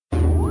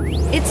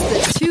It's the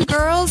Two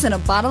Girls and a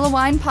Bottle of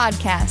Wine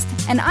podcast,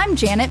 and I'm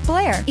Janet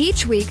Blair.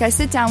 Each week I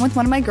sit down with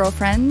one of my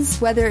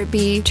girlfriends, whether it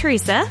be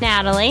Teresa,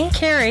 Natalie,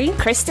 Carrie,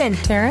 Kristen,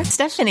 Tara,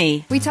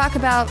 Stephanie. We talk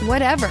about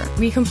whatever.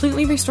 We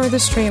completely restore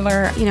this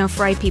trailer.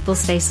 Fry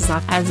people's faces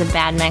off as a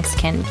bad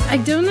Mexican. I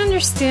don't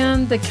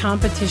understand the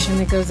competition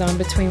that goes on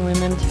between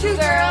women. Two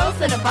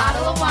girls and a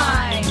bottle of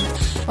wine.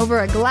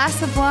 Over a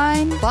glass of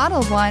wine, bottle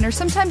of wine, or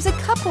sometimes a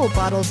couple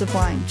bottles of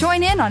wine.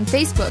 Join in on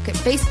Facebook at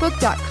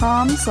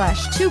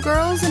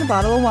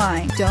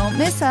facebook.com/twogirlsandabottle-of-wine. Don't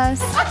miss us.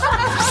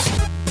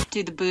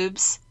 Do the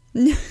boobs.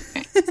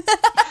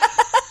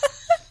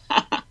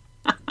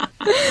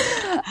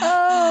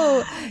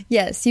 Oh,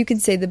 yes, you can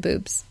say the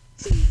boobs.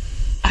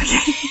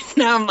 Okay.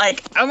 Now I'm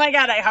like, oh my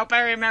God, I hope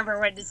I remember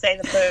when to say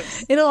the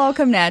boobs. It'll all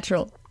come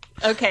natural.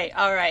 Okay,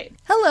 all right.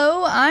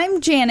 Hello,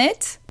 I'm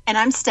Janet. And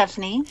I'm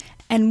Stephanie.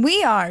 And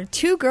we are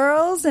Two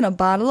Girls and a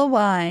Bottle of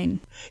Wine.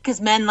 Because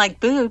men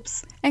like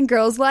boobs. And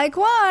girls like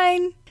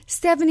wine.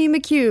 Stephanie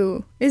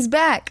McHugh is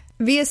back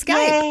via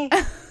Skype.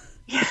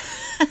 Yay.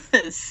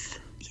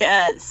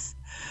 Yes.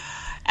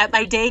 At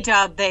my day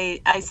job,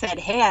 I said,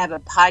 hey, I have a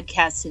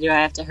podcast to do.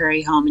 I have to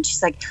hurry home. And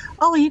she's like,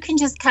 oh, you can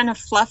just kind of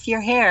fluff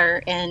your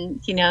hair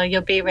and,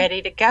 you'll be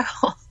ready to go.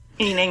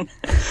 Meaning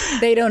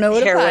they don't know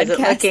what hair a podcast wasn't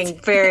looking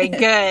very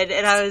good.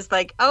 And I was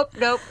like, oh,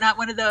 nope, not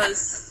one of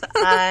those.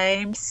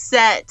 I'm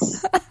set.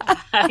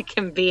 I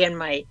can be in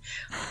my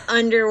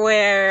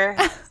underwear,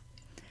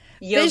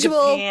 yoga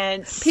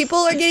pants. People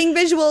are getting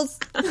visuals.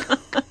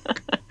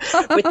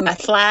 With my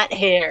flat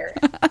hair.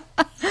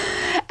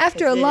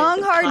 After a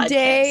long, hard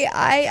day,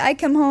 I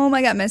come home.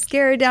 I got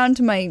mascara down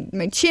to my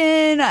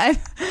chin. I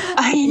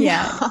know.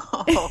 Yeah.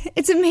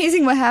 It's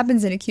amazing what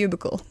happens in a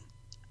cubicle.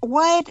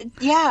 What?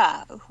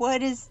 Yeah.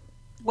 What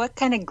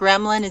kind of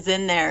gremlin is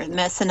in there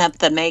messing up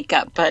the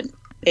makeup? But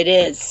it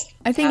is.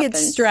 I think it's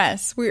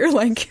stress. We were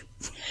like.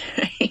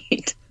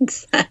 Right.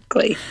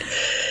 Exactly.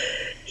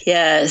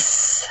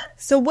 Yes.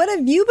 So what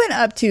have you been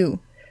up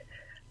to?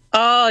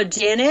 Oh,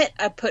 Janet,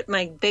 I put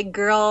my big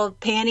girl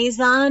panties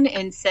on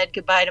and said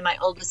goodbye to my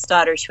oldest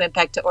daughter. She went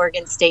back to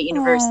Oregon State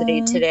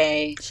University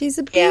today. She's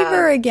a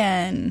beaver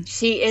again.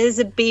 She is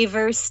a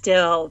beaver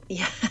still.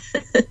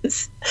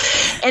 Yes.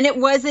 And it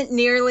wasn't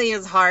nearly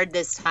as hard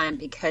this time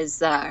because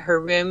her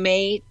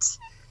roommate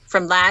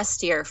from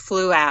last year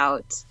flew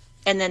out,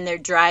 and then they're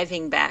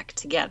driving back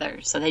together.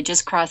 So they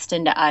just crossed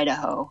into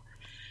Idaho.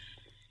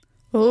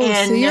 Oh,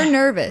 so you're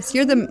nervous.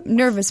 You're the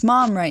nervous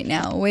mom right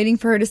now, waiting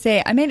for her to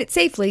say, I made it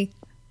safely.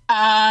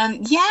 Yeah,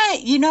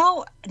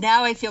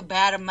 now I feel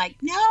bad. I'm like,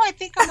 no, I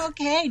think I'm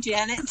okay,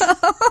 Janet.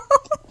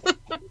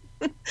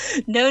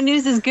 No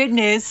news is good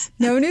news.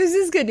 No news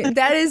is good news.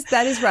 That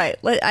is right.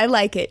 I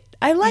like it.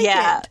 I like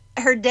it.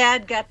 Her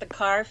dad got the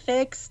car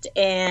fixed,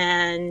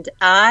 and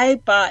I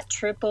bought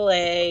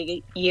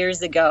AAA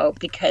years ago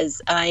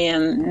because I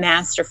am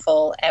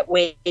masterful at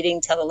waiting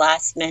till the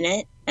last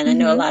minute. And I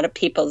know a lot of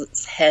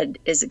people's head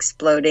is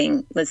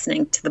exploding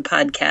listening to the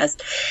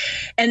podcast.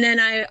 And then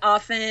I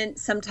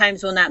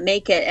sometimes will not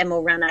make it and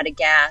will run out of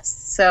gas.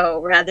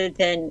 So rather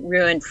than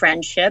ruin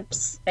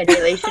friendships and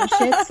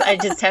relationships, I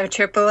just have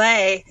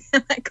AAA.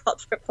 I call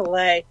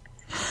AAA.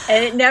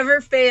 And it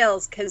never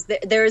fails because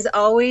there's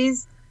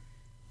always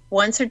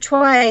once or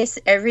twice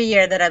every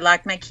year that I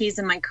lock my keys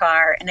in my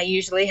car. And I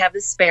usually have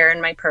a spare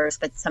in my purse,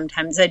 but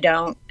sometimes I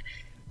don't.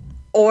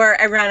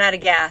 Or I run out of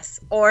gas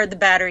or the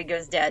battery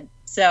goes dead.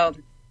 So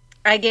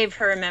I gave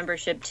her a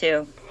membership,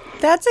 too.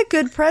 That's a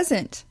good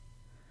present.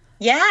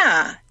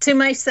 Yeah, to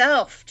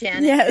myself,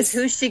 Janet. Yes.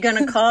 Who's she going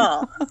to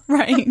call?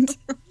 Right.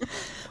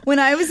 When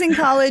I was in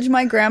college,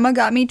 my grandma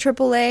got me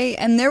AAA,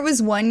 and there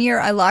was one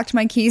year I locked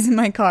my keys in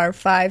my car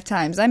 5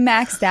 times. I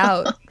maxed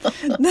out.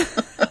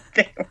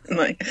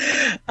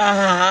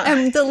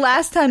 And the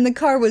last time the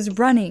car was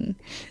running.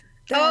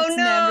 That's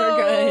never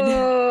good.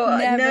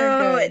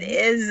 Never good. It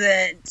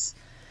isn't.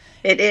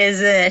 It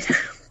isn't.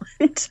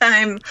 One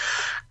time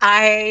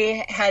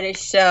I had a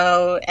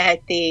show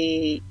at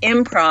the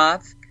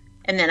Improv,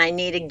 and then I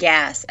needed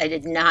gas. I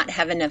did not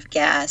have enough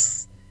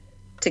gas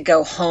to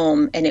go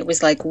home, and it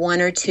was like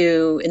 1 or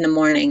 2 in the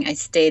morning. I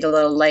stayed a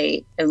little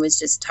late and was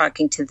just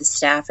talking to the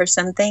staff or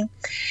something.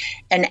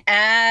 And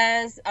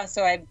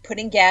so I'm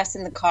putting gas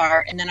in the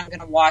car, and then I'm going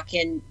to walk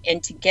in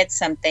to get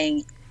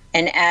something.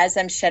 And as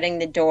I'm shutting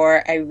the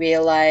door, I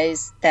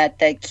realize that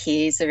the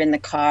keys are in the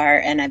car,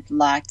 and I've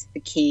locked the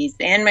keys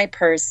and my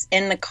purse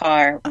in the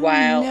car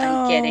while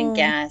I'm getting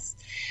gas.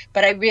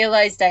 But I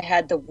realized I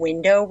had the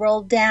window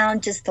rolled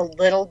down just a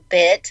little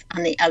bit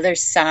on the other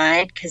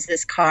side because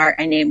this car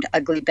I named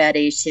Ugly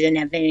Betty. She didn't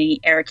have any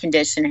air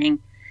conditioning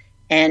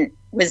and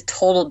was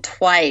totaled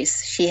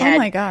twice. She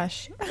had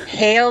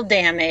hail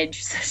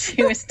damage, so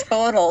she was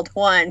totaled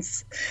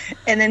once.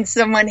 And then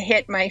someone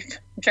hit my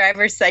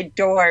driver's side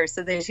door,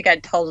 so then she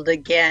got totaled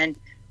again.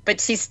 But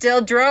she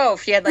still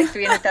drove. She had like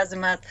 300,000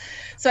 miles.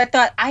 So I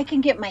thought, I can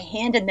get my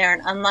hand in there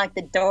and unlock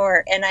the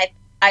door. And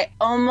I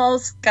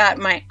almost got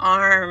my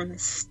arm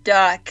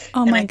stuck.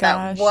 Oh, my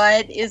gosh. Thought,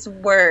 what is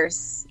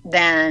worse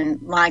than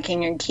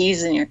locking your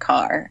keys in your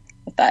car?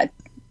 I thought,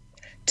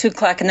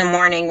 2:00 in the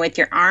morning with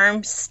your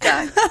arms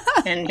stuck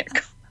in your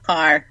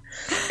car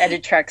at a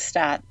truck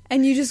stop.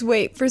 And you just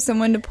wait for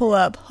someone to pull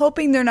up,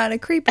 hoping they're not a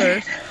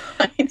creeper,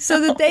 so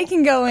that they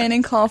can go in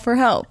and call for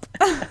help.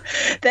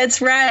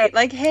 That's right.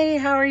 Like, hey,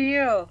 how are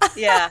you?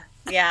 Yeah,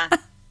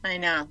 I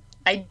know.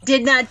 I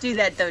did not do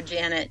that, though,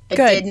 Janet. I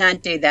did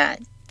not do that.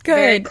 Good.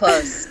 Very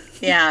close.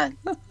 Yeah.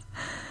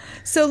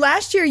 So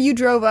last year you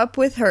drove up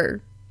with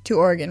her to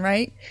Oregon,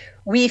 right?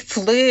 We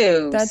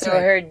flew. That's so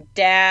right. Her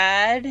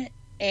dad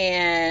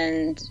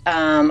and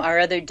our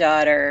other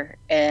daughter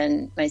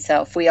and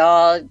myself, we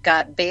all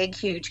got big,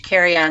 huge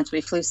carry-ons. We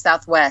flew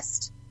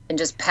Southwest and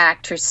just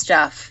packed her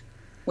stuff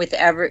with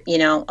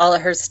all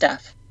of her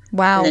stuff.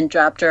 Wow. And then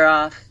dropped her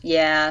off.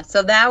 Yeah.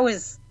 So that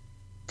was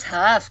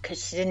tough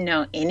because she didn't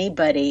know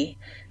anybody.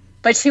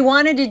 But she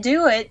wanted to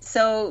do it,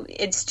 so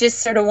it's just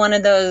sort of one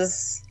of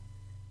those,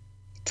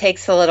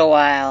 takes a little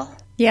while.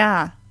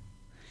 Yeah.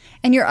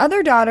 And your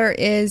other daughter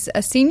is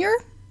a senior?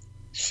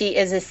 She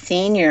is a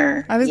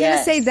senior. I was going to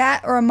yes. say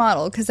that or a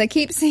model, because I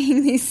keep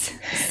seeing these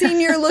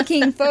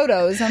senior-looking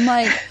photos. I'm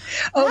like,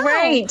 oh, wow.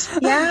 right.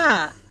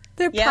 Yeah.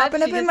 They're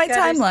popping up in my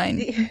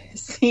timeline.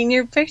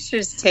 Senior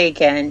pictures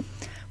taken.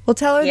 Well,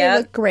 tell her they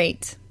look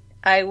great.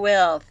 I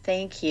will.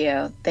 Thank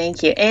you.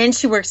 Thank you. And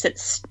she works at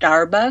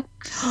Starbucks.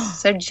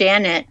 So,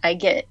 Janet,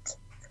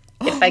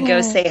 if I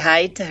go say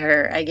hi to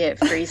her, I get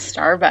free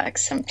Starbucks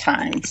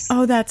sometimes.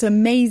 Oh, that's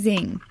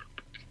amazing.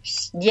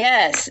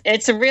 Yes.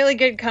 It's a really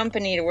good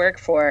company to work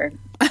for.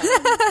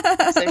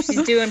 So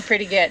she's doing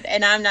pretty good.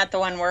 And I'm not the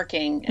one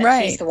working. And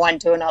right. She's the one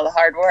doing all the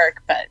hard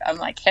work. But I'm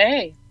like,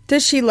 hey.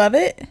 Does she love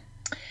it?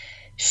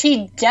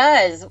 She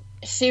does.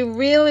 She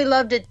really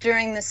loved it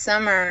during the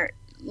summer.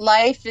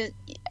 Life is...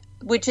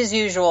 which is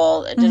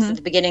usual, just at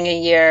the beginning of the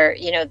year,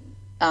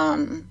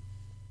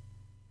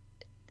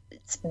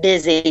 it's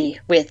busy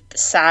with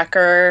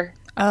soccer.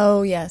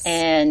 Oh, yes.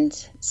 And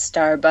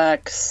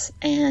Starbucks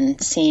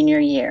and senior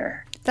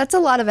year. That's a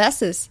lot of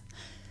S's.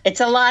 It's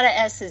a lot of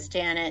S's,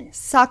 Janet.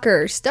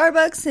 Soccer,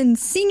 Starbucks, and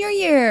senior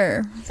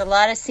year. It's a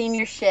lot of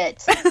senior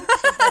shit. She's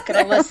not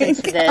going to listen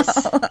to this.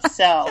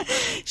 So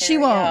she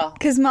won't,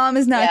 because mom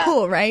is not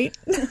cool, right?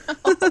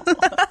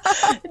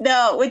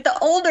 No, with the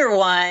older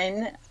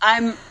one,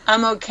 I'm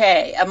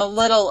okay. I'm a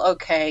little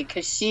okay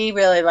because she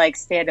really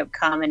likes stand-up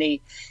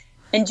comedy,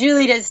 and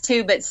Julie does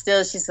too. But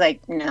still, she's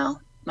like,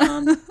 "No,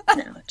 Mom,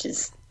 no,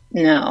 just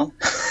no."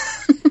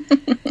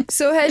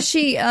 So, has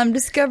she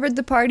discovered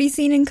the party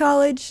scene in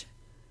college?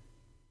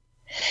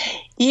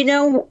 She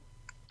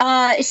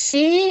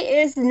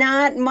is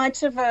not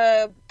much of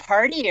a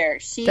partier.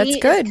 She That's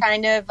good. is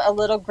kind of a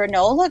little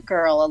granola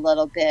girl a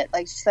little bit.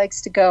 Like, she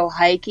likes to go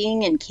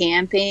hiking and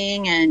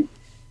camping and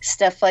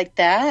stuff like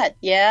that.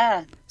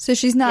 Yeah. So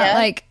she's not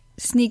like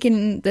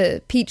sneaking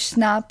the peach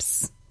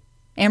schnapps,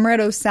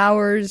 amaretto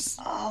sours.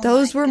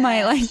 Those were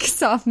my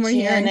sophomore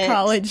year in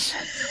college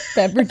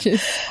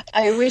beverages.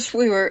 I wish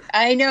we were.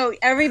 I know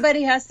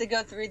everybody has to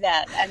go through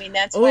that. I mean,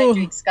 that's why I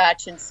drink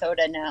scotch and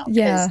soda now.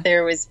 Because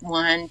there was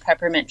one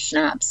peppermint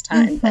schnapps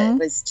time that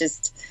was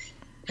just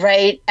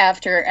right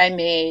after I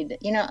made,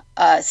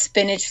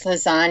 spinach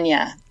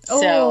lasagna.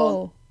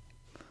 So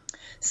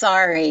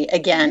sorry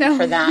again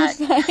for that.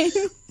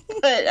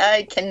 But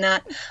I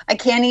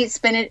can't eat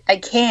spinach. I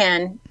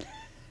can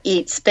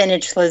eat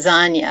spinach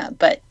lasagna,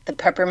 but the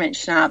peppermint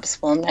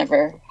schnapps will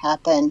never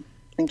happen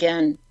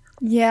again.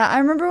 Yeah, I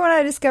remember when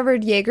I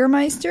discovered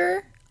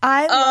Jägermeister.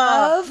 I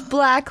love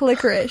black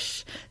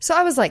licorice. So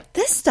I was like,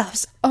 this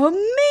stuff's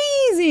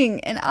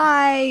amazing. And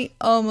I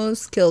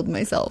almost killed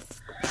myself.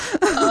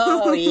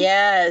 Oh,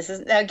 yes.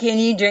 Now, can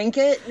you drink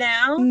it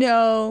now?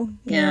 No.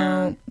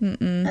 Yeah.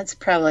 No. That's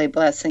probably a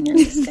blessing in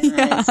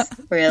disguise.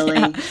 Really.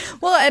 Yeah.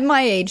 Well, at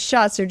my age,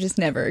 shots are just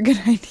never a good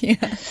idea.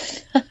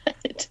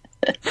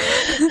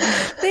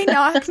 They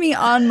knock me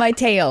on my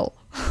tail.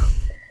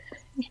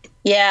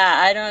 Yeah,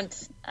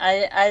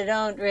 I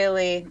don't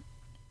really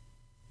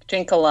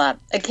drink a lot.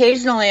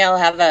 Occasionally I'll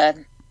have a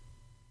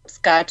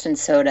scotch and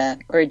soda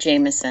or a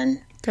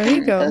Jameson. There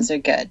you go. Those are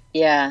good.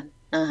 Yeah.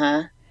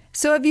 Uh-huh.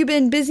 So have you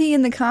been busy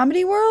in the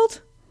comedy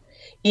world?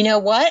 You know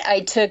what? I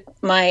took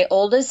my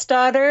oldest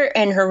daughter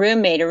and her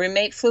roommate. Her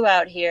roommate flew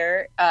out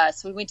here.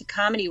 So we went to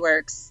Comedy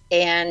Works,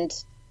 and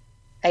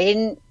I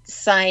didn't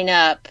sign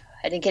up.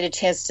 I didn't get a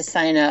chance to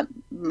sign up.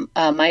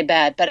 My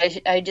bad.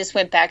 But I just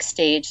went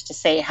backstage to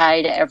say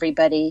hi to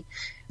everybody.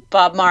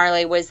 Bob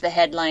Marley was the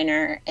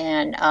headliner,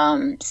 and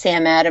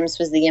Sam Adams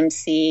was the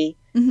MC.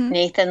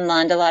 Nathan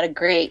Lund, a lot of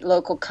great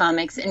local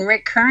comics. And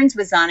Rick Kearns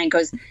was on and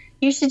goes,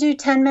 you should do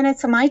 10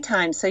 minutes of my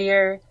time so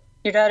your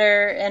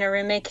daughter and her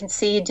roommate can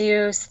see you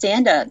do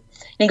stand-up. And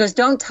he goes,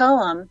 don't tell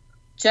them.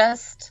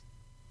 Just,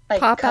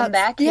 come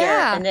back here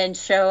and then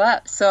show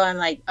up. So I'm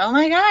like, oh,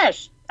 my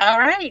gosh. All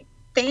right.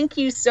 Thank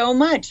you so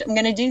much. I'm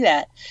going to do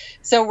that.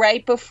 So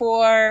right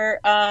before,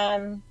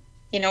 when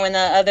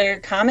the other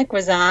comic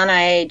was on,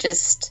 I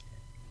just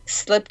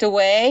slipped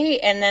away,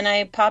 and then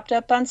I popped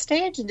up on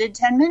stage and did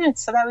 10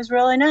 minutes. So that was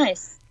really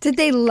nice. Did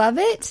they love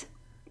it?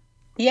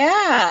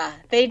 Yeah,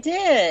 they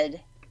did.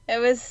 It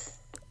was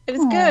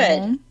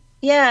good.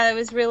 Yeah, it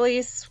was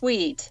really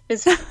sweet. It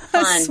was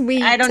fun.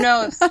 Sweet. I don't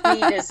know if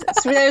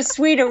sweet is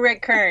sweet or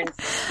Rick Kearns.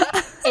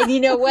 And you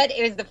know what?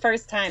 It was the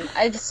first time.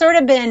 I've sort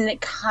of been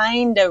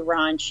kind of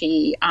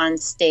raunchy on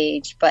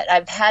stage, but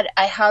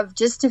I have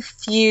just a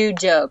few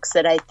jokes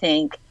that I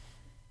think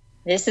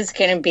this is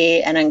going to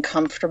be an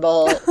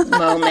uncomfortable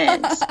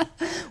moment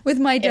with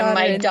my daughter in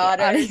my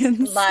daughter's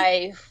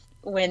life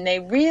when they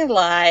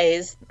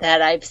realize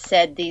that I've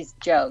said these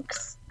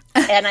jokes.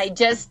 And I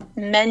just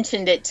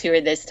mentioned it to her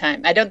this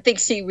time. I don't think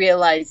she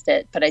realized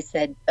it, but I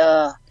said,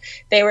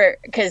 they were,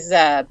 because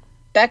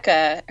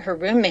Becca, her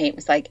roommate,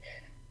 was like,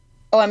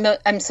 oh,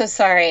 I'm so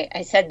sorry.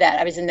 I said that.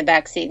 I was in the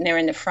back seat and they were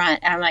in the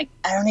front. And I'm like,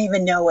 I don't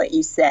even know what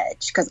you said.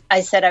 Because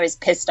I said I was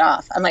pissed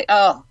off. I'm like,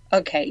 oh,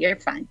 okay, you're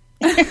fine.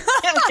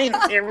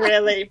 You're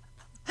really...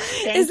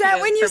 Is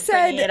that when you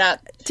said,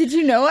 did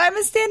you know I'm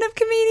a stand-up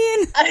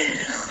comedian?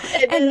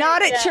 And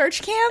not at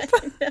church camp?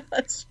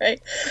 That's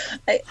right.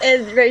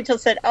 And Rachel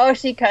said, oh,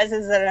 she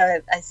cusses.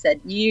 And I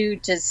said,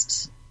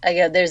 I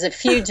go, there's a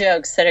few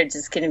jokes that are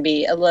just going to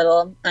be a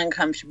little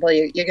uncomfortable.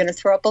 You're going to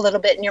throw up a little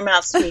bit in your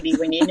mouth, sweetie,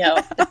 when you know.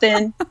 But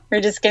then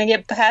we're just going to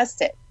get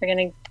past it. We're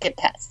going to get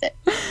past it.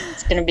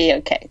 It's going to be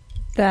okay.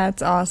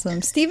 That's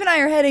awesome. Steve and I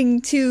are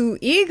heading to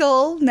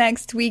Eagle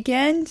next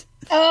weekend.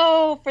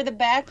 Oh, for the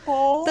back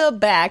bowl? The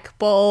back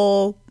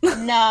bowl.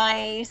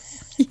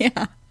 Nice.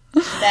 Yeah.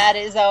 That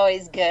is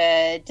always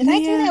good. Did I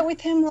do that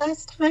with him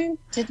last time?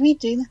 Did we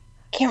do that?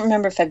 I can't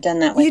remember if I've done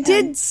that with him. You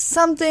did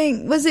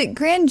something. Was it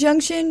Grand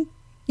Junction?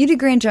 You did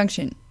Grand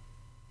Junction.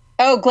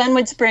 Oh,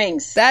 Glenwood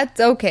Springs.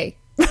 That's okay.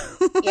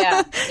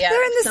 Yeah.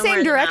 They're in the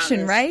same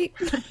direction, right?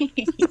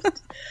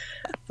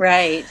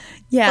 Right.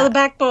 Yeah. Well, the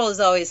back bowl is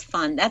always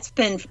fun. That's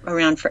been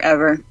around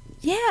forever.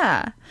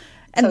 Yeah.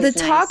 And the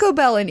Taco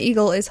Bell in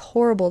Eagle is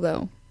horrible,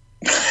 though.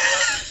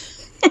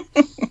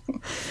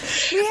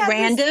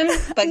 Random,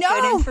 but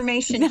good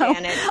information,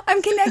 Janet.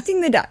 I'm connecting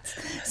the dots.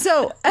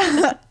 So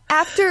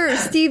after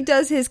Steve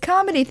does his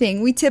comedy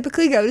thing, we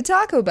typically go to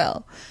Taco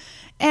Bell.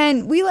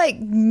 And we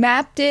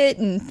mapped it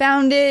and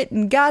found it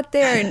and got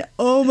there. And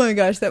oh my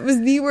gosh, that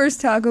was the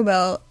worst Taco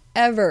Bell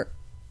ever.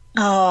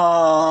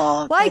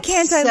 Oh, why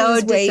can't I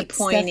lose weight,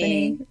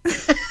 Stephanie?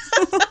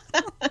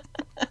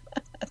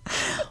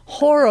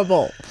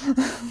 Horrible.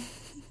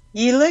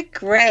 You look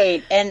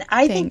great, and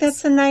I think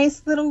that's a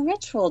nice little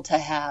ritual to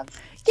have.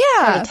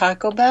 Yeah, at a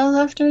Taco Bell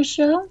after a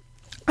show.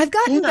 I've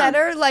gotten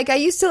better. I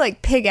used to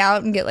pig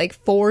out and get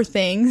 4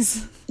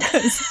 things.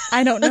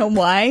 I don't know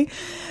why.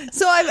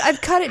 So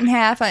I've cut it in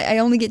half. I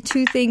only get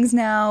 2 things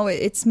now.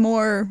 It's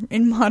more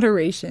in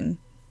moderation.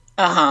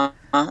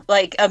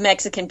 Like a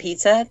Mexican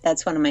pizza.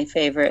 That's one of my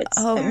favorites.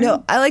 Oh,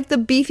 no. I like the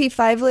beefy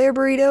 5-layer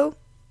burrito.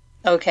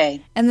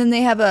 Okay. And then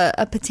they have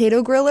a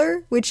potato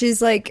griller, which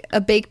is like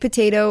a baked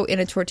potato in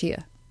a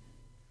tortilla.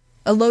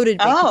 A loaded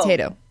baked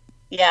potato.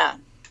 Yeah.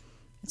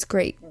 It's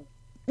great.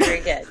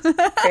 Very good.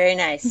 Very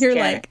nice. You're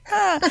Janet.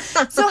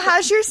 So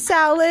how's your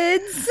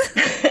salads?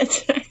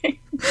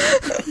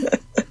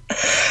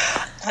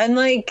 I'm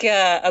like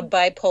a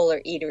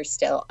bipolar eater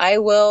still. I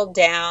will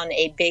down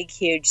a big,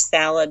 huge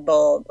salad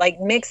bowl,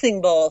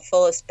 mixing bowl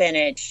full of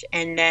spinach,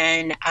 and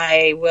then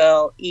I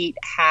will eat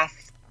half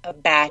a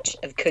batch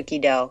of cookie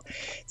dough.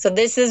 So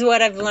this is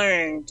what I've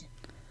learned.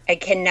 I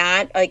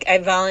cannot, I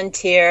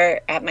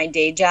volunteer at my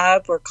day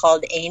job. We're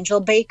called angel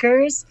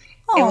bakers,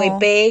 and we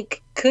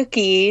bake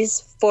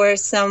cookies for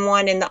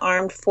someone in the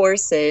armed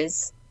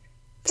forces.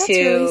 That's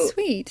really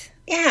sweet.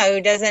 Yeah,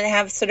 who doesn't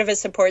have sort of a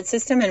support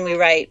system, and we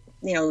write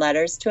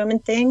letters to them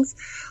and things,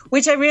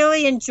 which I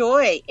really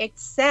enjoy,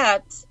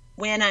 except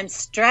when I'm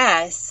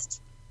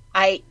stressed,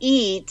 I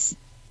eat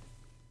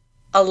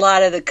a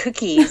lot of the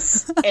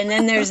cookies, and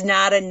then there's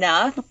not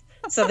enough.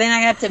 So then I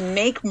have to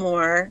make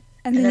more,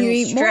 and then you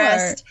eat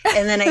stressed, more.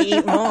 And then I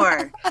eat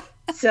more.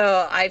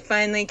 So I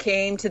finally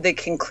came to the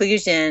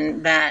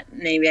conclusion that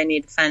maybe I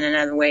need to find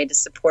another way to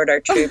support our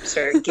troops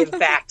or give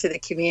back to the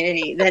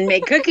community than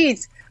make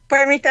cookies.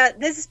 Part of me thought,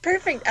 this is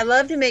perfect. I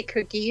love to make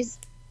cookies.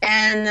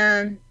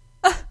 And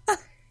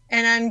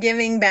I'm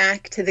giving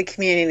back to the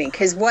community,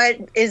 because what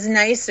is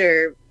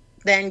nicer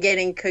than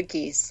getting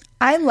cookies?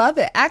 I love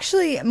it.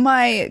 Actually,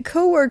 my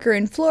coworker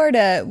in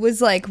Florida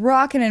was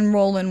rocking and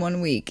rolling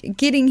one week,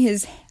 getting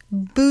his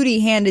booty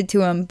handed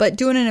to him, but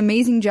doing an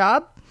amazing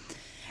job.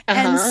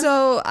 And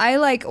so I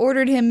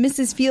ordered him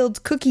Mrs. Fields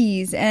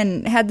cookies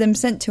and had them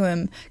sent to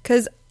him,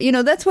 because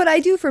that's what I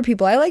do for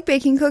people. I like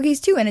baking cookies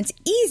too, and it's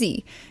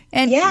easy.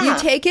 And you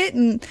take it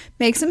and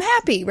makes them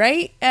happy,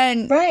 right?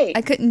 And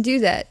I couldn't do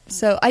that.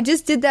 So I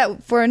just did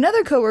that for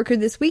another coworker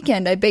this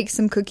weekend. I baked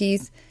some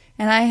cookies,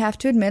 and I have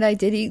to admit I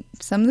did eat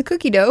some of the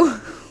cookie dough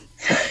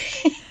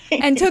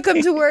and took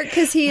him to work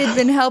because he had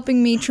been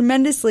helping me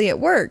tremendously at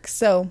work.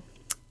 So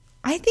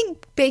I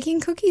think baking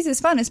cookies is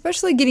fun,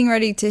 especially getting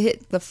ready to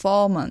hit the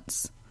fall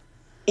months.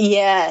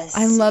 Yes.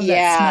 I love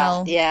that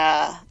smell.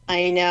 Yeah.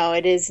 I know,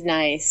 it is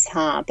nice,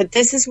 huh? But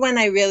this is when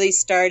I really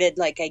started,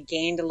 like, I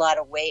gained a lot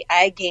of weight.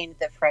 I gained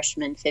the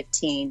freshman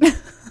 15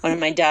 when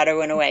my daughter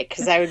went away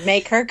because I would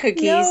make her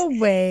cookies. No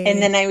way.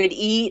 And then I would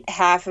eat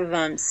half of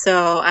them.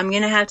 So I'm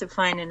going to have to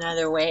find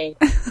another way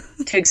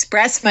to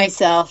express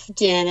myself,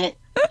 Janet.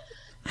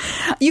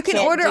 You can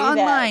Can't order do that.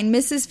 online,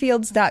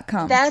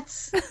 mrsfields.com.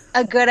 That's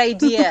a good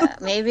idea.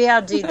 Maybe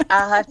I'll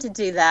have to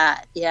do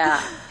that.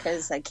 Yeah,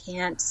 because I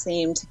can't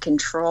seem to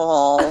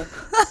control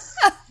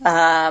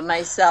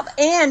myself.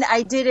 And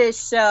I did a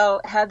show.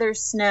 Heather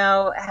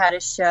Snow had a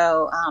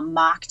show,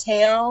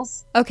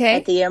 Mocktails, Okay.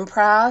 at the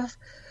Improv,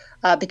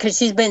 because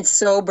she's been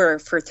sober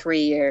for 3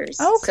 years.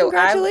 Oh, So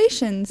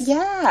congratulations.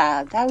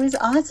 yeah, that was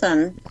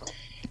awesome.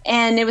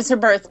 And it was her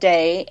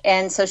birthday,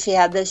 and so she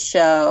had this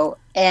show,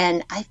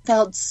 and I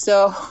felt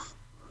so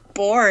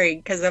boring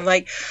because I'm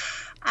like,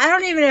 I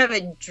don't even have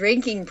a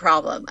drinking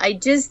problem. I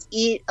just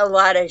eat a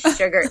lot of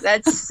sugar.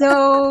 That's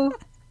so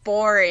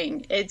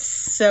boring. It's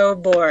so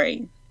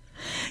boring.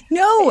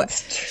 No,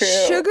 It's true.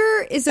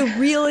 sugar is a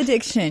real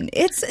addiction.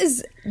 It's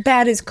as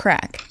bad as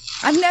crack.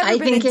 I've never I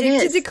been think it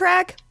addicted is. to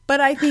crack,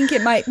 but I think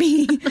it might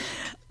be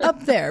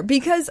up there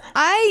because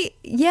I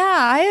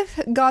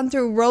have gone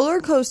through roller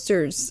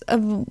coasters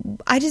of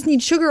I just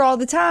need sugar all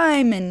the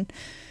time and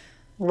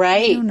I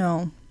Right. don't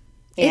know.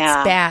 Yeah.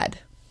 It's bad.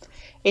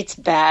 It's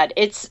bad.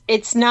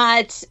 It's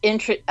not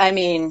I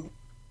mean,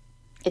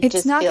 it It's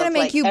just not going feels to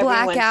make like you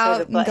black everyone's out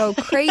sort of and like- go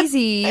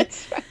crazy.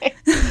 That's right.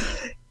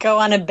 Go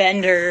on a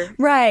bender.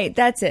 Right,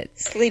 that's it.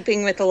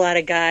 Sleeping with a lot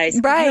of guys.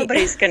 Right.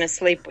 Nobody's going to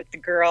sleep with the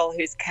girl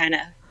who's kind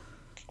of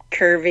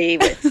curvy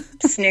with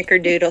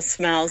snickerdoodle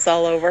smells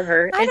all over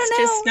her. I It's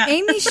don't just know. not.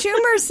 Amy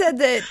Schumer said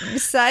that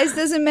size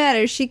doesn't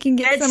matter. She can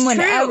get That's someone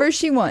true. ever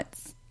she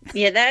wants.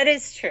 Yeah, that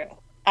is true.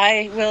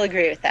 I will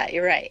agree with that.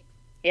 You're right.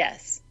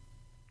 Yes.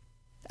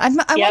 I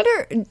Yep.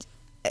 wonder,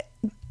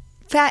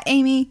 Fat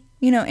Amy,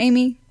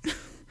 Amy,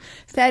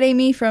 Fat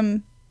Amy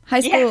from high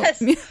school.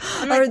 Yes.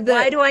 I'm like,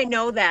 why do I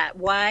know that?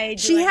 Why do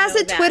She I has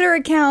know a that? Twitter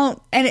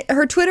account, and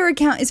her Twitter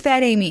account is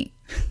Fat Amy.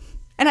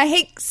 And I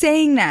hate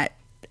saying that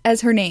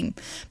as her name.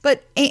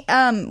 But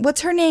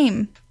what's her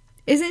name?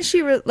 Isn't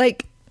she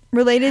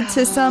related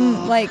to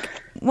some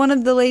one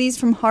of the ladies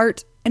from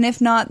Heart? And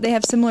if not, they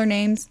have similar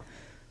names.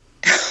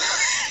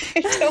 I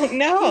don't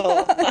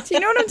know. Do you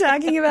know what I'm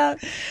talking about?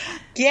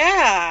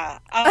 Yeah.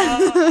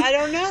 I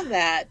don't know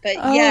that. But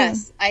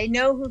yes, I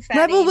know who Fat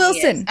Rebel Amy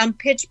Wilson. is. I'm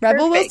Pitch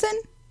Perfect. Rebel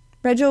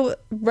Wilson?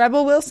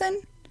 Rebel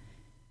Wilson?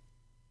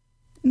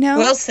 No.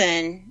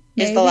 Wilson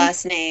is Maybe. the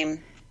last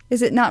name.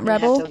 Is it not I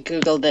Rebel? have to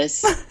Google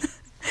this.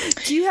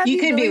 Do you have You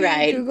the could be ability to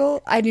right.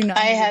 Google? I do not.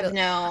 I the have ability.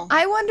 no.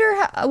 I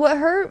wonder what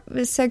her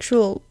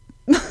sexual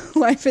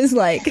life is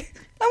like.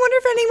 I wonder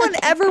if anyone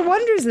ever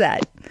wonders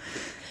that.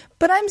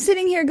 But I'm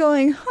sitting here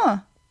going, huh.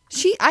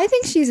 I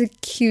think she's a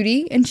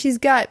cutie, and she's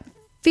got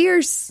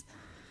fierce,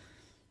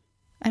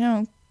 I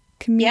don't know,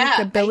 comedic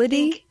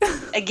ability. I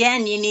think,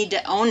 again, you need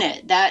to own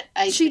it.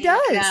 She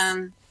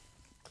does.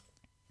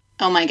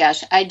 Oh my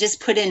gosh! I just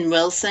put in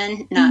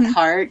Wilson, not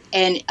Hart,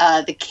 and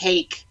the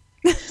cake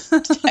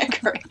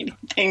decorating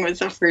thing was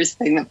the first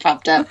thing that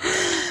popped up.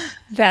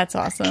 That's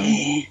awesome.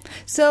 Okay.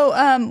 So,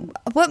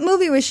 what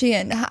movie was she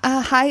in?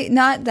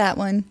 Not that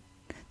one.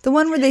 The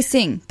one where they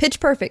sing. Pitch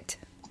Perfect.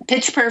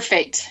 Pitch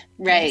Perfect,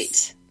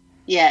 right?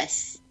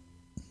 Yes.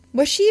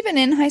 Was she even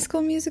in High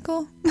School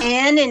Musical?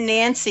 Anne and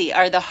Nancy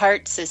are the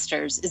Hart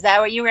sisters. Is that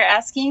what you were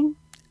asking?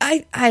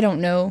 I don't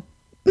know.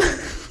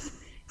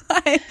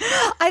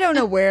 I don't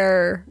know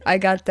where I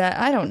got that.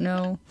 I don't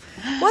know.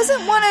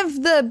 Wasn't one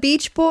of the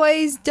Beach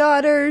Boys'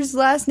 daughters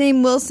last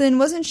name Wilson?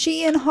 Wasn't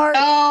she in Heart?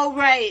 Oh,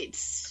 right.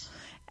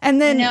 And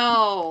then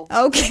No.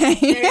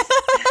 Okay.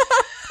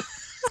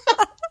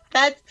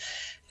 That's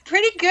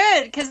pretty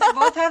good because they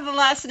both have the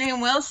last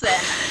name Wilson.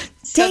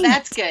 So Dang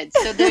that's good.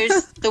 So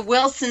there's the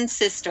Wilson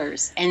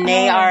sisters, and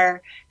they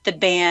are the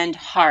band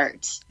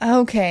Heart.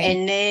 Okay.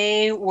 And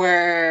they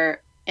were,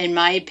 in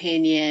my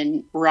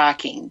opinion,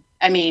 rocking.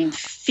 I mean,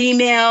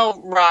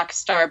 female rock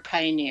star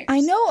pioneers.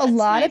 I know a That's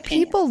lot my of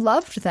opinion. people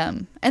loved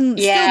them and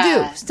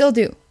Yeah. still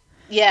do.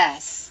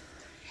 Yes.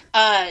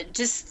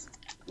 Just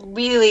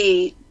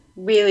really,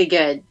 really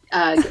good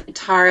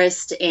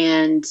guitarist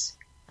and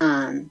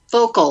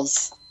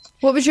vocals.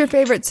 What was your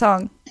favorite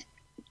song?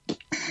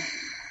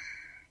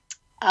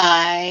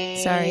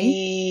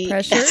 Sorry.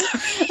 Pressure?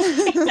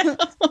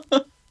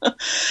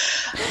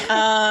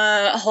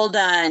 Hold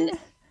on.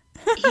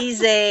 He's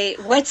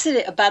what's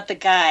it about the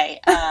guy?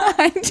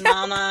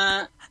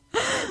 Mama.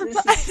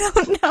 I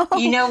don't know.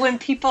 You know when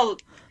people,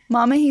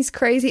 Mama, he's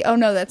crazy. Oh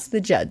no, that's the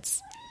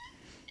Judds.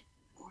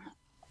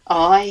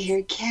 oh, I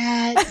hear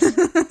cats.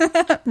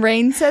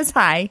 Rain says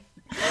hi.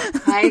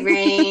 Hi,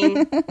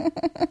 Rain.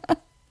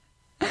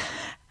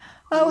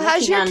 Oh,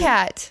 how's your on-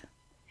 cat?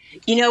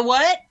 You know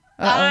what?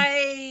 Uh-oh.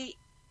 I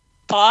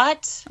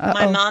bought,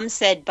 my Uh-oh. mom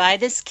said, buy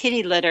this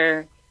kitty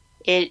litter.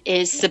 It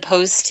is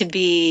supposed to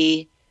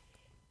be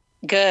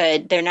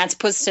good. They're not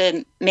supposed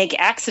to make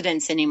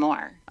accidents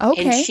anymore.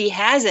 Okay. And she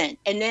hasn't.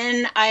 And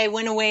then I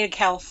went away to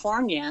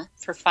California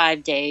for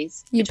 5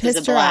 days. You which was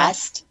pissed a her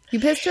blast. off. You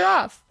pissed her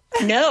off.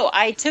 No,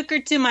 I took her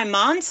to my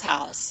mom's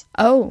house.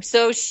 Oh.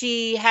 So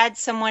she had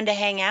someone to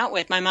hang out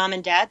with, my mom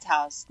and dad's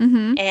house.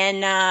 Mm-hmm.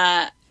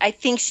 And I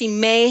think she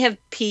may have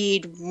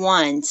peed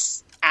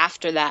once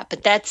after that,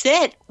 but that's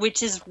it,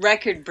 which is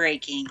record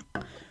breaking.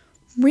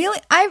 Really?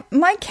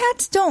 My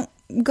cats don't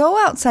go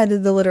outside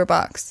of the litter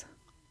box.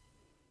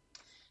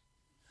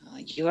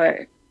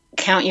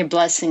 Count your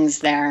blessings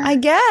there. I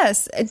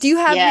guess. Do you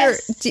have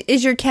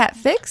is your cat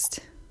fixed?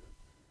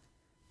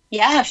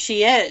 Yeah,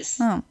 she is.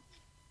 Oh.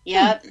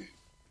 Yep.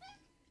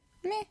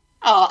 Meh.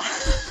 Oh.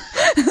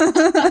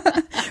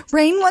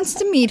 Rain wants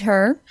to meet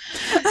her.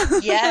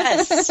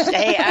 Yes.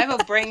 Hey, I will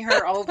bring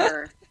her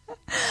over.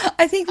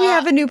 I think we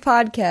have a new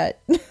podcat.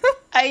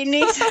 I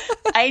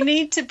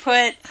need to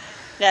put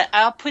that.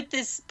 I'll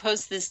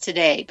post this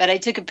today, but I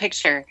took a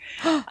picture.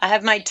 I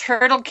have my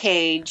turtle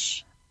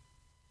cage,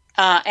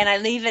 and I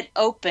leave it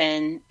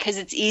open because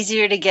it's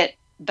easier to get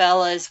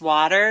Bella's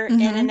water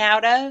in and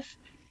out of.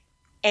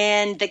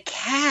 And the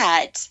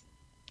cat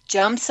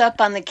jumps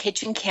up on the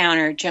kitchen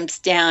counter, jumps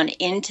down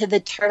into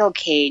the turtle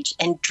cage,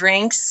 and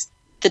drinks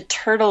the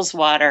turtle's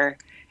water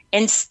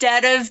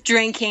instead of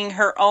drinking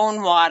her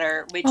own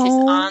water, which is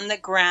on the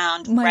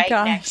ground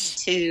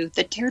next to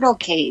the turtle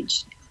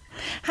cage.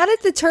 How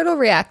did the turtle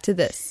react to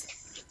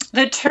this?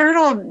 The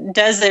turtle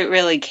doesn't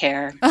really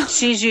care.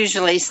 She's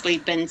usually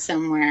sleeping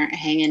somewhere,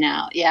 hanging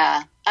out.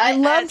 Yeah. I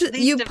loved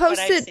you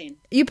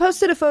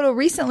posted a photo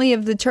recently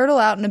of the turtle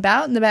out and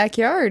about in the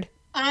backyard.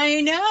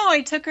 I know.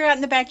 I took her out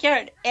in the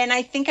backyard. And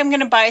I think I'm going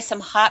to buy some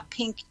hot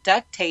pink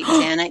duct tape,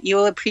 Janet. You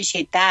will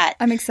appreciate that.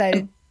 I'm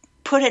excited.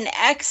 Put an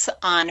X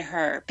on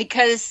her,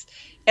 because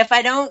if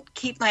I don't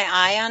keep my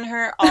eye on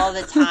her all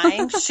the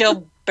time,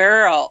 she'll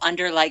burrow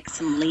under like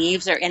some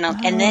leaves or and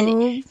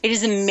then it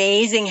is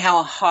amazing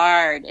how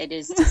hard it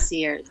is to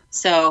see her.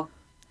 So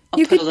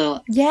I'll put a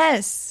little.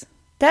 Yes.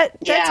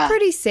 That's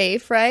pretty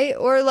safe, right?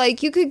 Or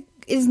like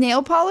is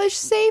nail polish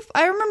safe?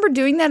 I remember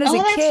doing that as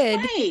a kid.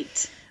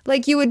 Right.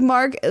 Like you would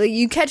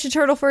you catch a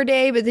turtle for a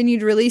day, but then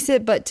you'd release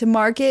it. But to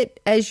mark it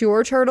as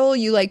your turtle,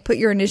 you like put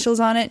your initials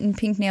on it in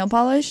pink nail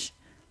polish.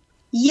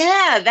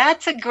 Yeah,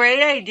 that's a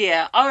great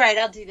idea. All right,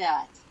 I'll do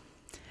that.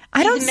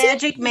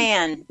 Magic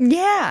Man.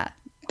 Yeah.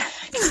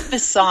 The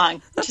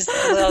song, just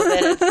a little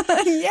bit of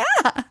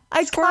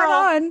I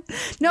caught on.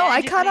 No,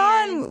 I caught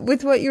on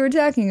with what you were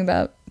talking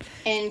about.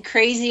 And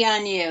Crazy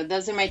on You.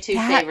 Those are my two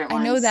favorite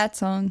ones. I know that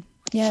song.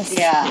 Yes.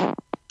 Yeah.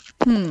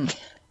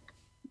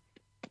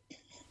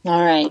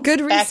 All right.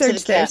 Good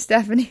research there,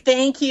 Stephanie.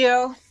 Thank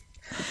you.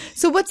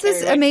 So what's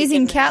this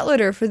amazing cat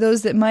litter for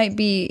those that might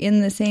be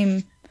in the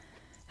same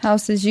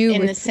house as you in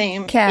with the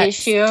same cats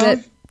issue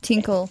that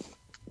tinkle?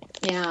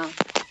 Yeah.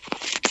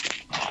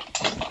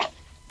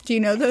 Do you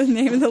know the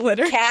name of the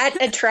litter? Cat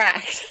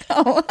Attract.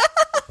 Oh.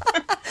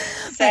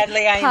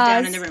 Sadly, I am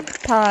down in the room.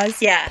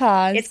 Pause. Yeah.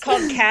 Pause. It's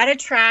called Cat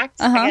Attract.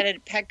 I got it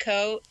at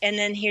Petco. And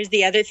then here's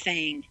the other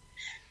thing.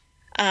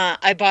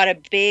 I bought a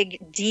big,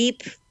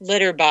 deep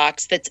litter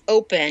box that's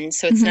open,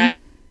 so it's not.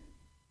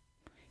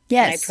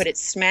 Yes. And I put it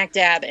smack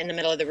dab in the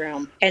middle of the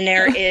room. And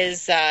there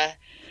is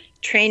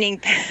training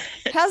pads.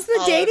 How's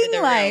the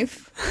dating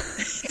life?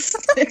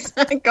 It's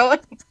not going,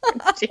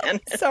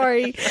 Janet.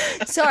 Sorry.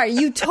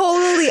 You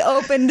totally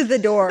opened the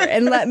door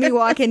and let me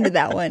walk into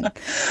that one.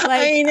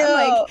 I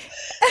know.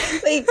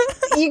 Like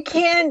you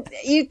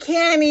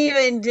can't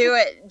even do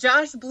it.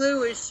 Josh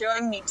Blue was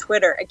showing me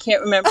Twitter. I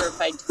can't remember if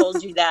I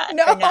told you that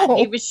or not.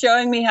 He was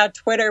showing me how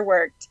Twitter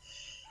worked.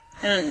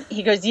 And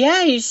he goes,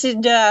 "Yeah, you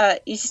should give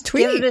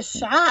it a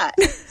shot."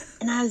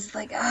 And I was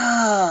like,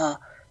 "Oh."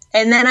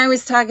 And then I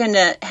was talking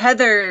to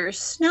Heather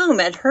Snow,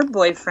 met her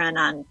boyfriend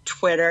on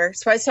Twitter.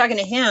 So I was talking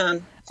to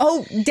him.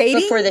 Oh,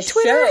 dating before the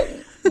Twitter?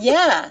 Show.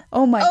 Yeah.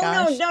 Oh my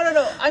gosh.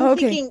 No. I'm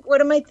thinking. What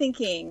am I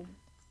thinking?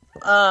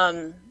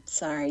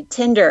 Sorry,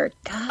 Tinder.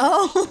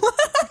 God,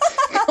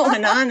 what's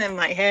going on in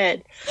my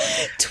head?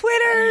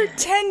 Twitter,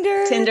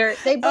 Tinder.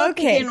 They both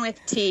begin with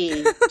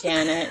T,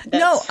 Janet.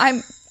 No,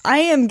 I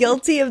am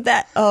guilty of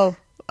that. Oh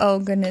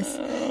goodness.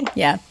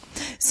 Yeah.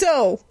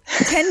 So,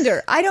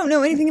 Tinder. I don't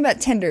know anything about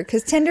Tinder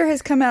because Tinder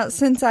has come out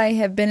since I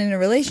have been in a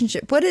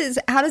relationship.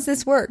 How does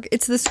this work?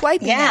 It's the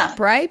swiping app,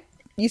 right?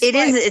 It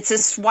is. It's a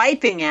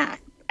swiping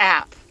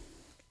app.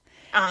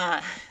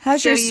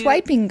 How's your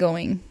swiping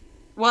going?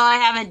 Well, I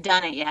haven't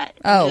done it yet.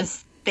 I'm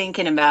just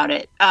thinking about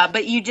it.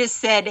 But you just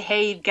said,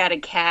 "Hey, you've got a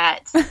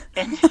cat,"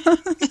 and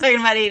talking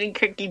about eating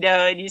cookie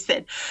dough, and you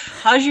said,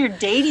 "How's your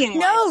dating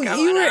life going?"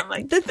 You were.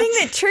 Like, the thing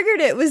that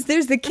triggered it was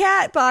there's the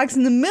cat box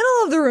in the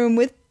middle of the room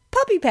with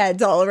puppy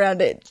pads all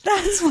around it.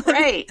 That's what,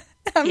 right.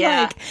 I'm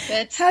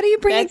like, how do you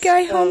bring a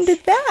guy home to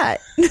that?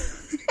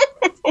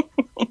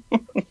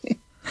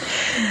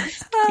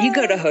 You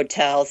go to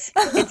hotels.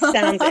 It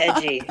sounds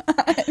edgy.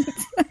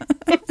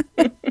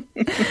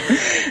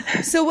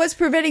 So what's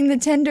preventing the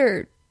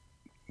Tinder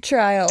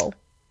trial?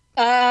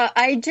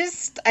 I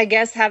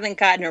guess, haven't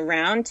gotten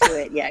around to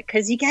it yet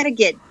because you got to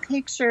get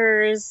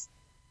pictures.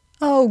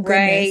 Oh, goodness.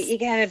 Right? You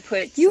got to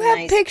put. You have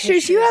nice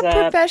pictures. You have up.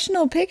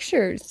 professional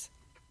pictures.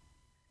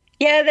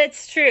 Yeah,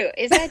 that's true.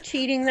 Is that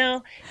cheating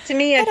though? To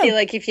me, I feel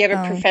like if you have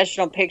a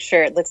professional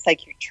picture, it looks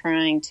like you're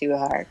trying too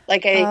hard.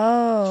 Like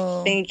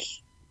I think.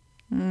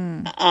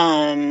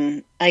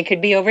 I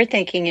could be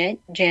overthinking it,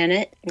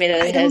 Janet. I mean,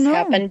 it has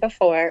happened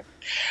before.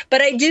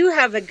 But I do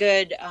have a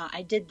good,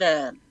 I did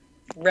the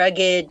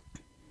rugged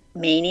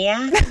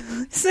maniac.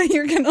 So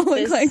you're going to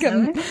look like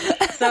a...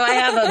 So I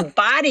have a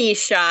body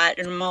shot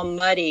and I'm all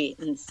muddy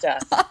and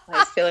stuff.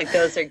 I feel like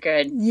those are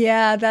good.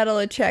 Yeah, that'll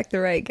attract the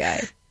right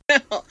guy.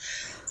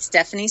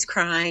 Stephanie's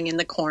crying in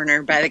the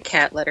corner by the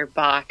cat litter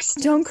box.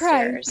 Don't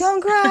cry.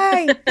 Don't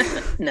cry.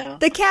 No.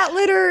 The cat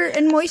litter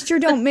and moisture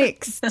don't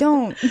mix.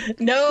 Don't.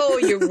 No,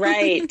 you're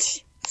right.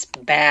 It's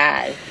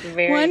bad.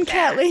 Very One bad.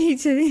 cat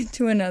lady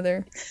to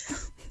another.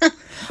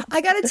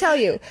 I got to tell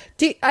you,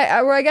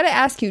 I got to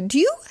ask you, do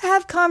you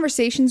have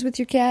conversations with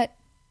your cat?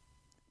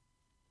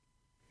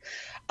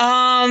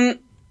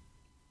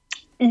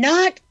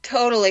 Not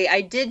totally. I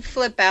did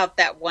flip out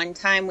that one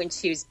time when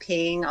she was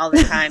peeing all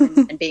the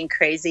time and being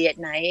crazy at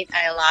night.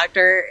 I locked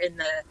her in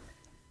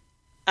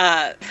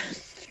the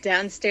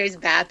downstairs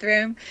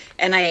bathroom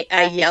and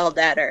I yelled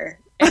at her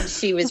and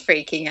she was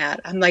freaking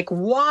out. I'm like,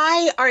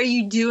 why are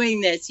you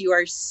doing this? You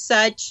are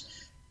such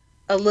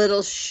a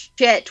little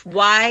shit.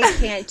 Why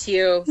can't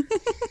you?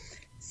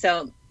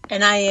 So,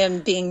 and I am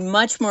being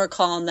much more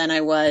calm than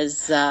I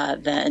was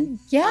then.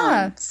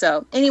 Yeah.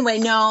 So anyway,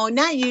 no,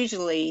 not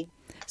usually.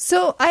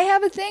 So I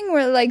have a thing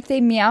where like they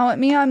meow at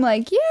me. I'm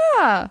like,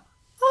 yeah.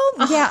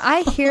 Oh, yeah,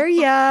 I hear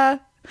ya.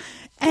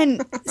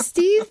 And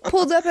Steve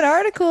pulled up an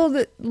article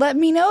that let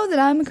me know that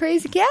I'm a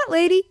crazy cat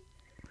lady.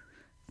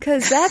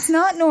 Because that's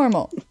not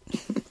normal.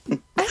 I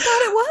thought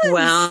it was.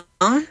 Well,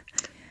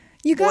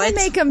 you got to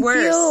make them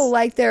worse? feel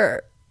like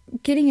they're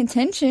getting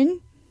attention.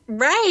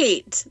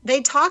 Right. They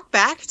talk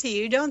back to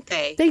you, don't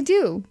they? They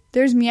do.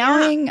 There's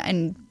meowing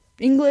and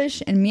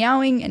English and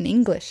meowing and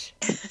English.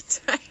 That's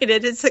right.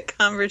 It is a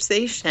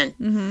conversation.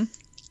 Mm-hmm.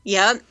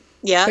 Yep.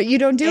 Yeah. But you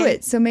don't do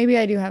it, so maybe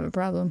I do have a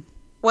problem.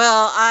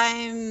 Well,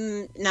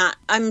 I'm not.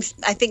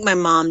 I think my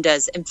mom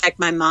does. In fact,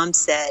 my mom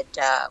said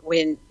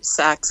when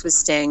Socks was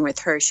staying with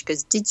her, she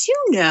goes, "Did you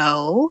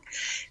know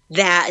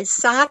that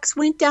Socks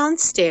went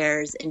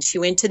downstairs and she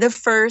went to the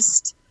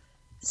first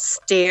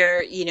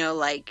stair,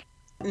 like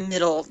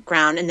middle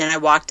ground, and then I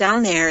walked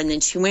down there, and then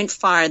she went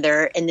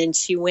farther, and then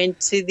she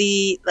went to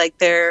the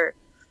their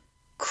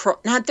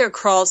not their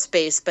crawl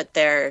space, but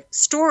their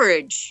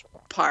storage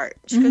part.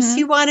 She goes,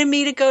 she wanted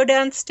me to go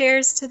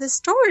downstairs to the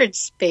storage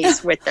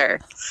space with her."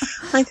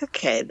 I'm like,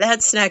 okay,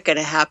 that's not going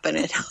to happen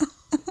at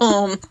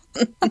home.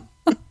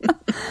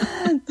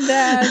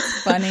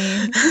 That's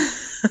funny.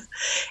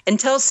 And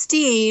tell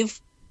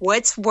Steve,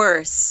 what's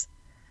worse,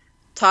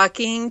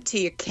 talking to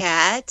your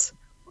cat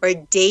or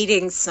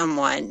dating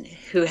someone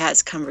who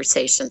has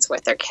conversations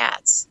with their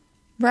cats?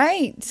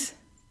 Right.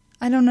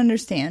 I don't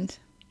understand.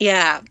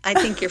 Yeah, I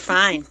think you're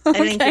fine. I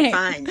think you're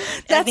fine.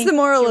 That's the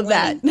moral of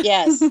that.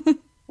 Yes.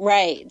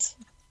 Right.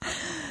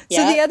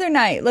 So the other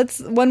night,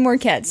 one more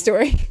cat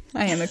story.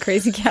 I am a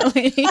crazy cat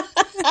lady.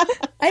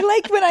 I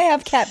like when I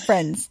have cat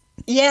friends.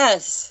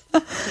 Yes.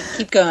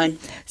 Keep going.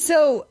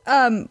 So,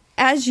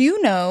 as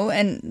you know,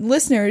 and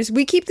listeners,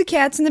 we keep the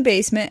cats in the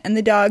basement and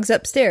the dogs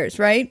upstairs,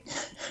 right?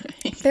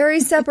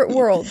 Very separate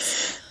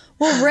worlds.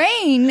 Well,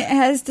 Rain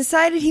has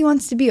decided he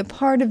wants to be a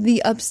part of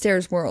the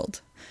upstairs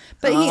world.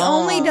 But he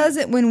only does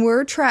it when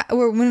we're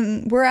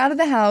out of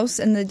the house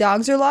and the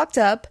dogs are locked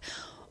up,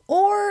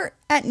 or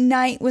at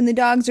night when the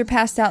dogs are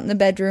passed out in the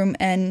bedroom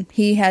and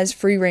he has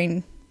free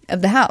reign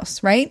of the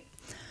house, right?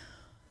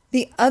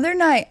 The other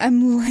night,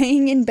 I'm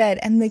laying in bed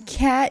and the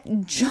cat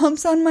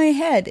jumps on my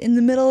head in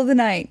the middle of the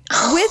night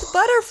with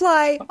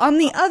Butterfly on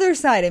the other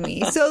side of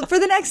me. So for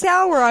the next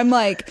hour, I'm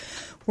like,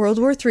 World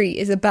War III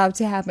is about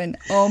to happen.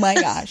 Oh my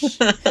gosh.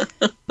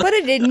 But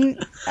it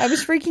didn't. I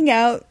was freaking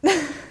out.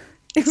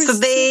 So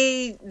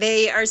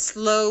they are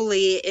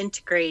slowly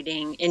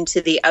integrating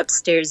into the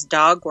upstairs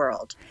dog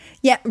world.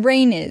 Yeah,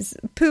 Rain is.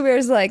 Pooh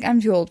Bear's like,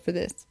 I'm too old for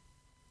this.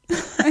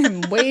 I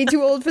am way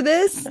too old for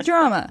this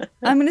drama.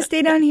 I'm going to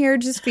stay down here.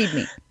 Just feed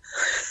me.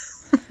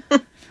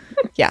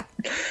 Yeah.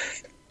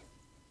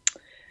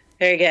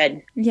 Very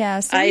good. Yeah,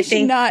 so we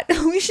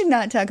should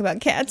not talk about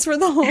cats for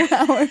the whole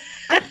hour.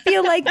 I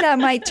feel like that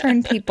might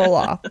turn people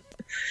off.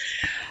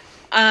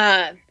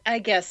 I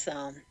guess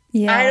so.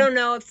 Yeah. I don't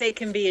know if they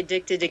can be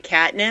addicted to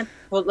catnip.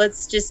 Well,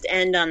 let's just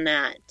end on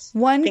that.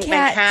 My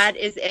cat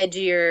is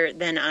edgier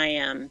than I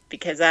am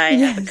because I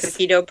have a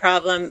cookie dough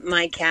problem.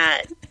 My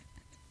cat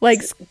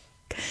likes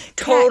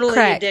totally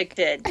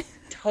addicted.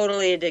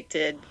 Totally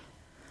addicted.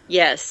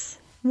 Yes.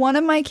 One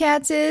of my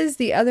cats is.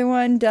 The other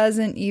one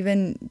doesn't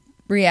even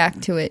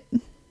react to it.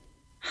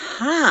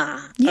 Huh.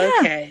 Yeah.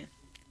 Okay.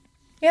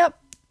 Yep.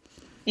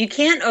 You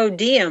can't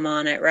OD him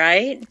on it,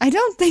 right? I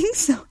don't think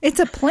so. It's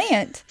a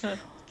plant.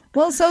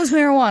 Well, so's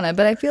marijuana,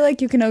 but I feel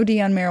like you can OD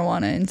on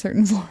marijuana in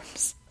certain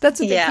forms. That's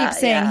what they keep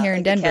saying here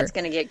in Denver. The cat's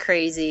going to get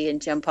crazy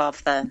and jump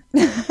off the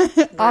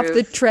off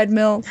the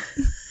treadmill.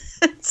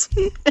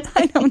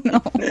 I don't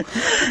know.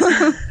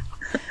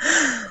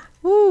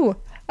 Ooh.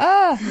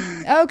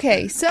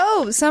 Okay.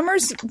 So,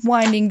 summer's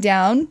winding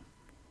down.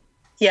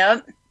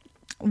 Yep.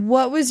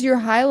 What was your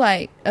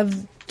highlight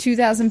of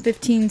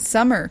 2015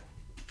 summer?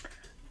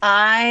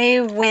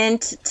 I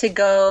went to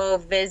go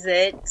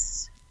visit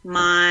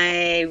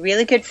my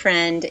really good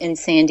friend in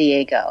San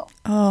Diego.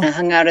 Oh. I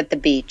hung out at the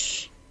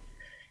beach.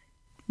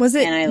 Was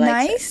it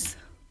nice?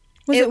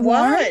 Was it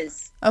warm?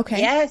 Was. Okay.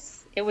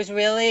 Yes. It was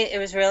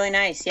really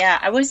nice. Yeah.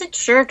 I wasn't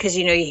sure because,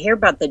 you hear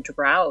about the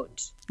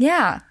drought.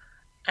 Yeah.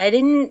 I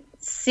didn't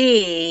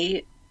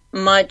see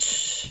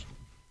much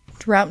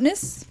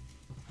droughtness.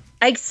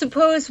 I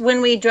suppose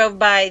when we drove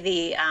by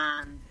the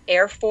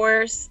Air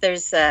Force,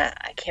 there's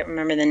I can't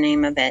remember the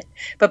name of it,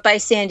 but by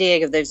San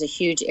Diego, there's a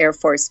huge Air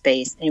Force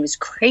base, and it was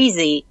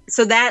crazy.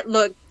 So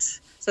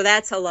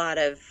that's a lot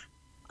of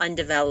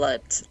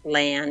undeveloped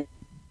land.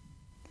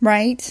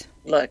 Right.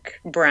 Look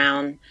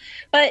brown.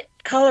 But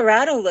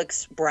Colorado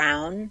looks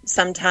brown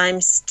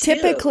sometimes, too.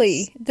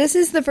 Typically. This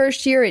is the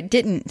first year it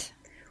didn't.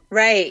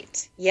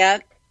 Right.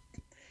 Yep.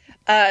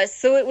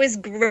 So it was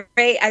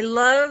great. I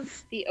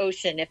love the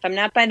ocean. If I'm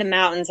not by the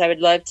mountains, I would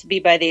love to be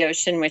by the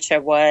ocean, which I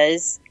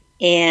was.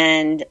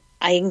 And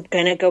I'm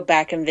going to go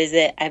back and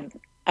visit. I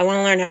want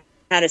to learn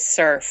how to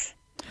surf.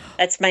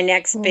 That's my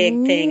next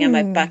big thing on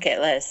my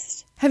bucket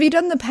list. Have you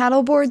done the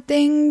paddleboard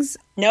things?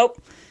 Nope.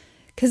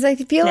 Because I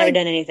feel Never like...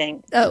 done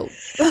anything. Oh.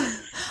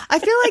 I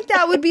feel like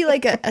that would be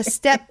like a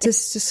step to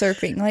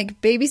surfing.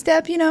 Like baby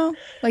step,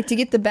 Like to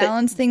get the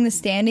balance thing, the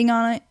standing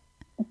on it.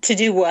 To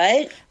do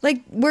what?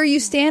 Like where you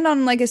stand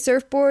on like a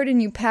surfboard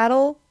and you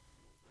paddle.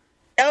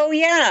 Oh,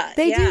 yeah.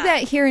 They do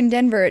that here in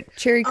Denver at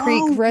Cherry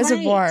Creek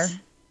Reservoir. Right.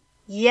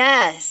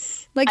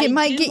 Yes. Like it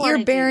might get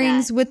your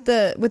bearings with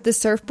the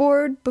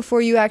surfboard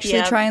before you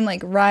actually try and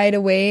like ride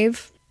a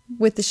wave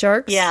with the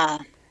sharks. Yeah.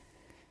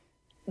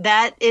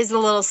 That is a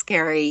little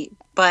scary,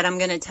 but I'm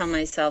going to tell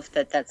myself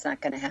that that's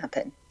not going to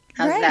happen.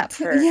 How's that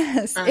for?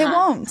 Yes. It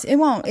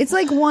won't. It's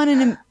like one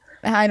in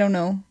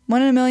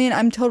a million.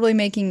 I'm totally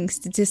making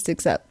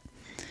statistics up.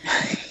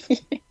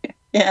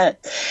 Yeah.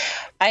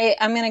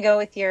 I'm going to go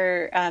with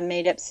your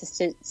made up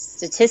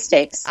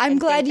statistics. I'm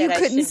glad you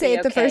couldn't say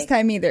it the first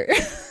time either.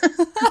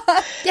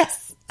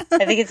 Yes.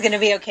 I think it's going to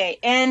be okay.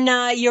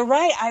 And you're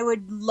right. I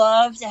would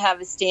love to have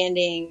a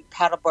standing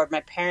paddleboard.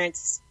 My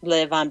parents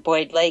live on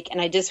Boyd Lake,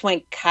 and I just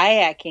went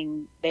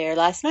kayaking there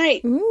last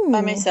night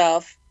by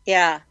myself.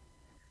 Yeah.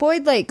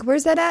 Boyd Lake.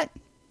 Where's that at?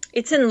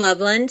 It's in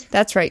Loveland.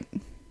 That's right.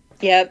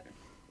 Yep.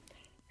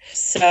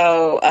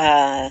 So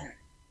I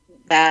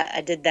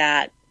did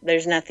that.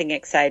 There's nothing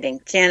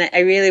exciting. Janet, I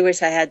really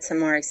wish I had some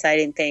more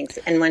exciting things.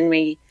 And when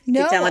we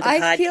get done with the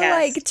podcast... I feel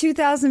like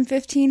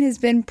 2015 has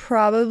been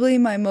probably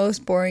my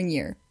most boring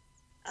year.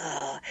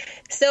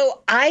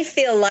 So I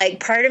feel like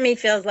part of me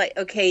feels like,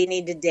 okay, you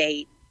need to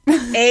date.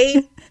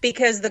 A,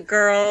 because the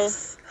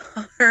girls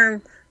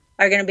are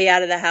going to be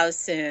out of the house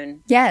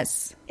soon.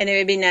 Yes. And it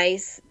would be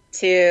nice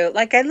to,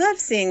 like, I love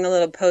seeing the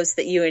little posts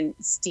that you and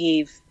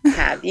Steve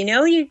have.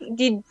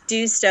 You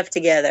do stuff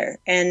together,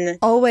 and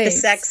always the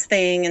sex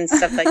thing and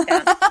stuff like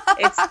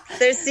that.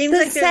 There seems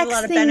like there's a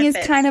lot of benefits. The sex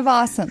thing is kind of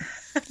awesome.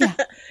 Yeah.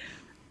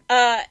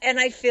 And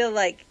I feel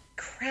like,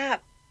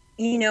 crap,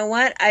 you know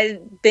what?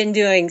 I've been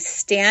doing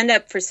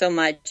stand-up for so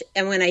much,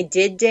 and when I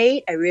did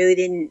date, I really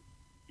didn't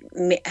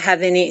have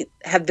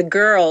the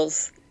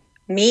girls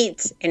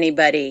meet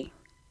anybody.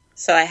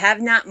 So I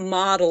have not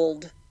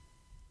modeled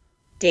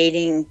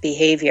dating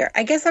behavior.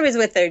 I guess I was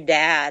with their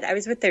dad.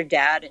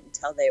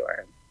 Until they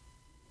were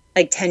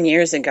like 10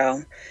 years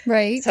ago.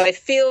 Right. So I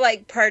feel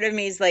like part of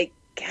me is like,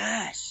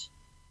 gosh.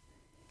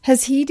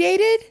 Has he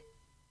dated?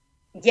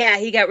 Yeah,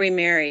 he got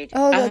remarried.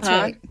 Oh, that's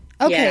right.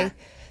 Okay. Yeah.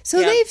 So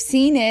they've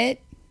seen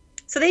it.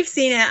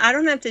 I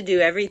don't have to do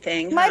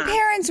everything. My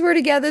parents were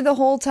together the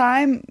whole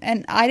time,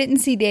 and I didn't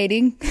see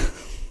dating.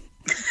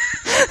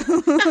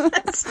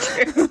 That's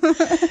true.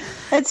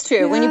 That's true.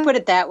 Yeah. When you put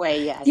it that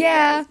way, yeah.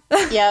 Yeah.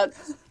 Yeah.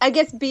 I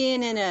guess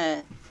being in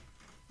a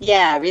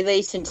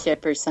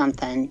relationship or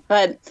something.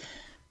 But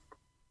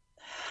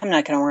I'm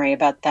not going to worry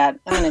about that.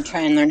 I'm going to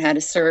try and learn how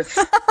to surf.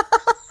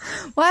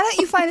 Why don't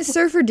you find a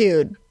surfer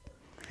dude?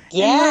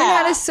 Yeah. And learn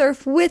how to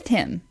surf with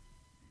him.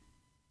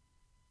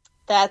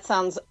 That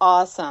sounds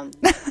awesome.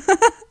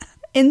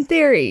 In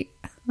theory.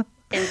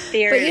 But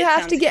you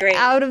have to get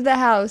out of the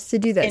house to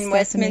do that. In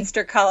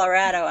Westminster,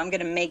 Colorado, I'm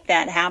going to make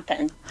that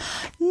happen.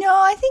 No,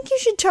 I think you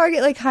should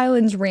target like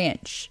Highlands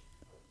Ranch.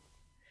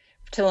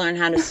 To learn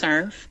how to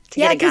surf?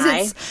 Get a guy?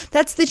 Because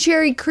that's the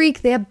Cherry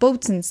Creek. They have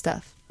boats and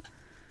stuff.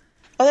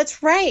 Oh,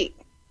 that's right.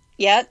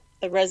 Yep,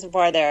 the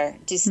reservoir there.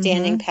 Do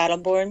standing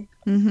paddleboard?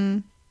 Mm-hmm.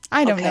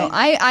 I don't know.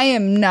 I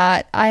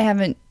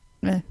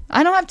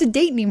don't have to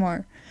date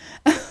anymore.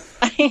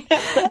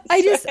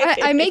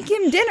 I make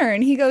him dinner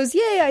and he goes,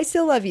 "Yay, I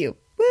still love you."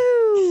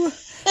 Woo!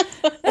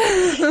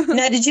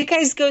 Now, did you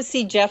guys go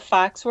see Jeff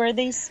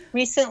Foxworthy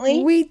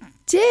recently? We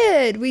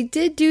did. We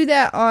did do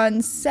that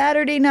on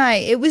Saturday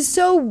night. It was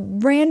so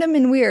random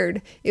and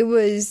weird. It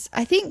was,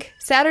 I think,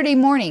 Saturday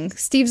morning.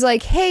 Steve's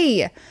like,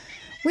 hey,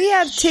 we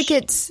have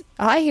tickets.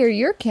 I hear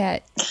your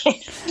cat.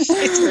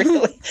 She's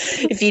really,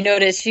 if you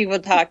notice, she will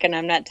talk, and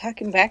I'm not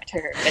talking back to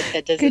her, but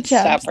that doesn't Good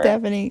job, stop her.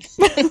 Stephanie.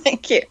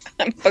 Thank you.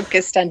 I'm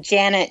focused on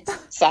Janet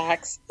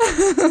socks.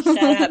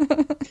 Shut up.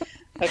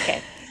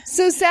 Okay.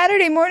 So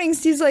Saturday morning,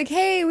 Steve's like,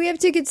 hey, we have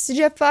tickets to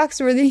Jeff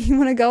Foxworthy. You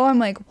want to go? I'm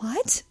like,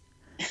 what?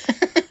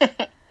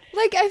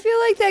 Like, I feel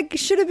like that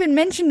should have been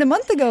mentioned a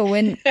month ago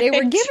when they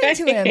were given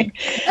to him.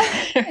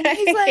 And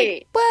he's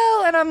like,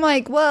 well, and I'm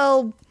like,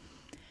 well,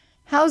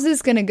 how's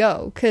this going to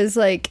go? Because,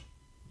 like,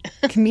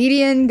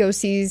 comedian go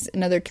sees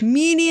another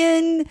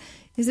comedian.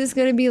 Is this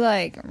going to be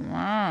like,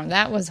 wow,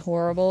 that was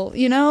horrible,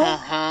 you know?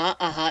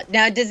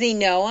 Now, does he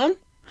know him?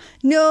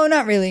 No,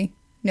 not really.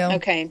 No.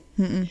 Okay.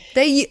 Mm-mm.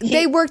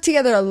 They worked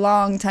together a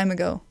long time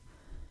ago.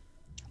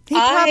 He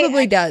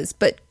probably does,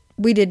 but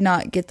we did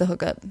not get the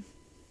hookup.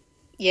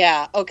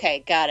 Yeah,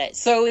 okay, got it.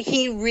 So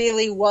he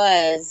really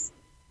was,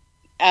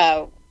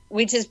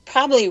 which is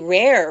probably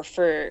rare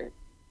for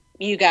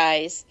you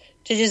guys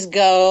to just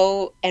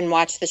go and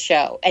watch the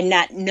show and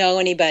not know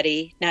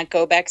anybody, not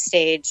go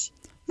backstage,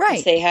 right?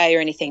 And say hi or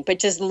anything, but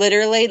just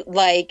literally,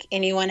 like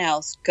anyone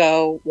else,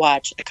 go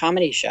watch a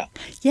comedy show.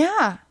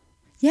 Yeah,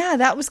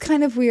 that was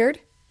kind of weird.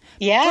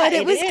 Yeah, but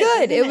it was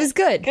good. It was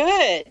good.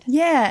 Good.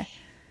 Yeah.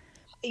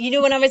 You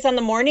know, when I was on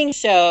the morning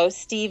show,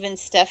 Steve and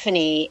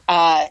Stephanie,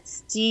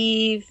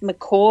 Steve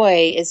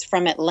McHugh is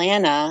from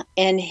Atlanta,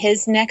 and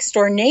his next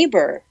door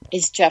neighbor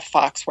is Jeff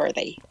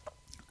Foxworthy.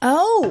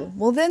 Oh,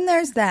 well, then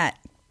there's that.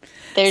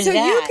 There's so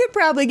that. You could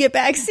probably get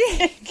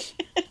backstage.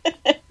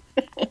 I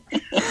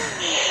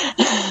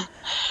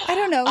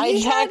don't know. I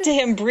talked to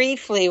him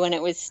briefly when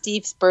it was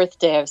Steve's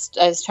birthday. I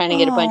was trying to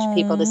get a bunch of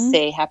people to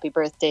say happy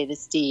birthday to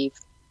Steve.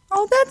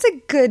 Oh, that's a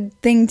good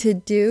thing to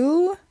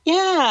do.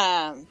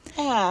 Yeah,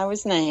 it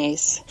was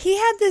nice. He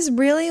had this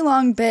really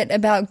long bit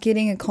about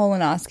getting a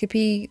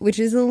colonoscopy, which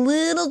is a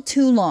little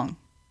too long.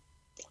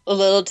 A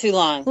little too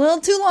long. A little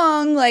too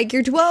long. Like,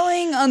 you're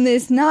dwelling on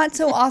this not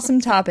so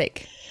awesome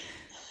topic.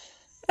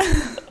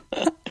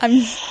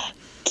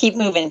 Keep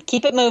moving.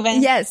 Keep it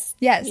moving. Yes.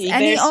 You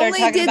and he only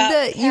did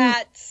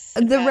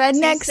the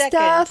redneck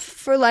stuff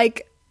for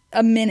like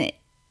a minute.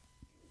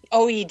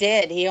 Oh, he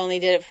did. He only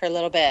did it for a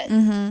little bit.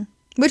 Mm-hmm.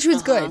 Which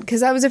was good,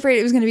 because I was afraid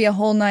it was going to be a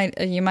whole night.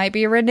 You might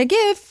be a redneck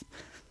if.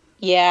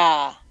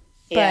 Yeah.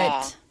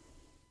 But,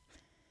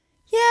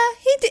 yeah,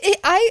 he did.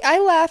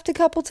 I laughed a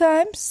couple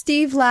times.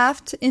 Steve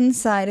laughed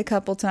inside a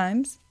couple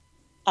times.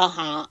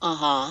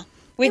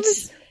 Which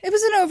it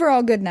was an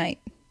overall good night.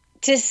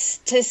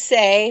 Just to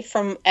say,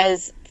 from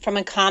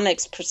a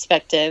comic's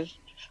perspective,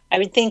 I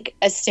would think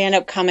a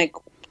stand-up comic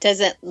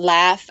doesn't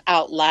laugh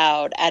out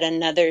loud at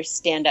another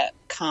stand-up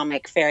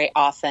comic very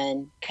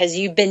often, because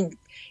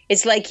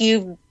it's like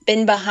you've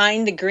been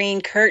behind the green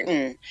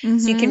curtain. Mm-hmm.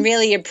 So you can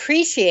really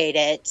appreciate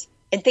it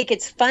and think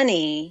it's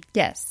funny.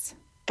 Yes.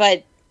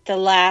 But the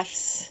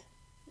laughs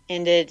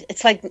ended.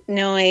 It's like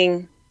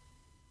knowing,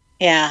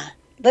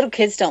 little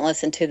kids don't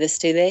listen to this,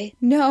 do they?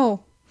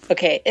 No.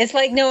 Okay. It's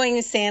like knowing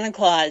Santa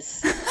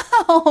Claus.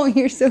 Oh,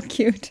 you're so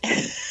cute.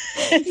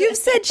 You've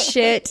said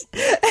shit.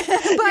 But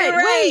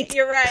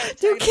You're right.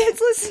 Do kids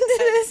listen to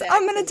this?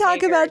 I'm going to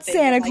talk about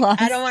Santa Claus.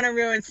 I don't want to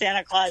ruin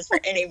Santa Claus for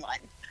anyone.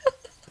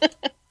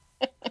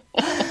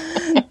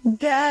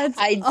 That's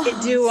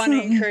awesome. Do want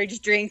to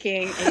encourage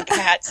drinking and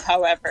cats,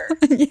 however.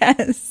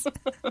 Yes.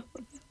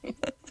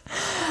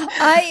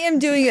 I am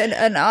doing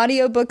an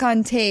audiobook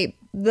on tape.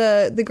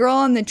 The Girl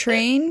on the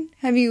Train.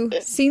 Have you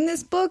seen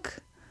this book?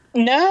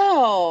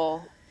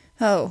 No.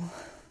 Oh.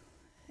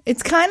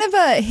 It's kind of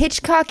a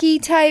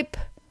Hitchcocky type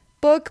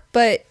book,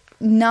 but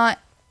not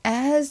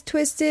as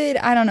twisted.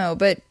 I don't know,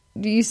 but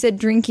you said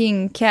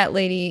drinking cat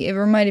lady. It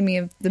reminded me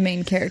of the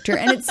main character.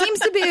 And it seems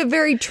to be a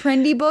very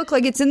trendy book.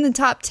 Like, it's in the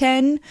top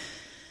 10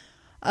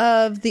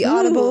 of the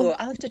Audible.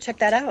 I'll have to check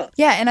that out.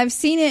 Yeah, and I've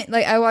seen it.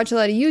 Like, I watch a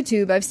lot of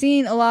YouTube. I've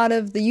seen a lot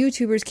of the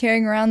YouTubers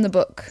carrying around the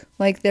book.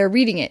 Like, they're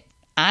reading it.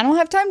 I don't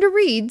have time to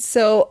read,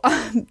 so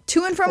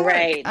to and from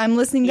work, I'm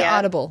listening to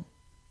Audible.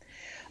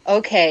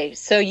 Okay,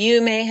 so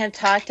you may have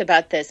talked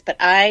about this, but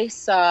I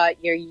saw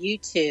your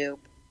YouTube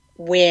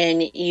when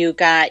you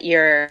got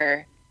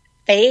your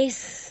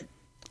face.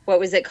 What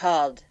was it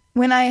called?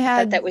 When I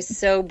had... that was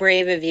so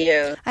brave of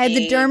you. I had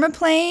the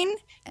dermaplane,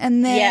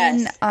 and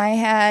then I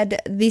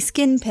had the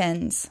skin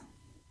pens.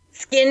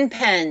 Skin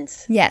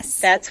pens.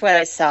 Yes. That's what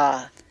I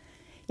saw.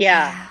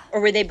 Yeah.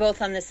 Or were they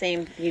both on the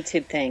same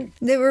YouTube thing?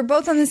 They were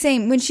both on the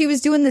same. When she was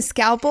doing the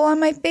scalpel on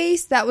my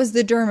face, that was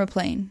the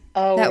dermaplane.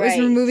 Oh, that was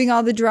removing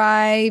all the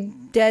dry,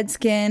 dead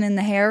skin and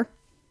the hair.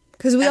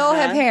 Because we all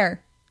have hair.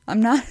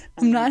 I'm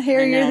not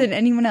hairier than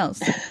anyone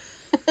else.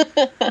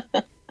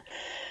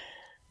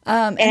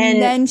 And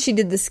then she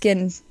did the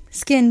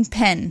skin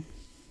pen.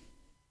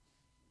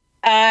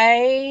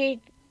 I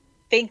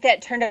think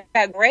that turned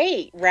out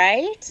great,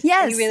 right?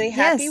 Yes. Are you really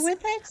happy with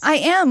it? I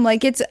am.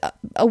 Like, it's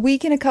a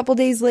week and a couple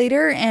days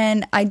later,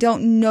 and I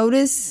don't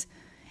notice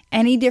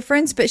any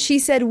difference. But she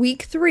said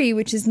week 3,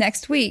 which is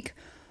next week,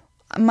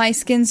 my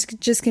skin's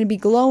just going to be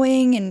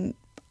glowing and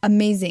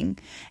amazing.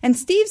 And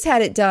Steve's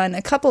had it done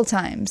a couple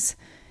times,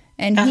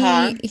 and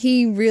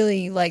he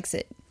really likes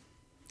it.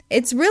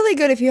 It's really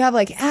good if you have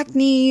like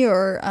acne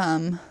or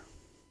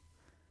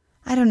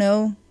I don't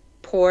know,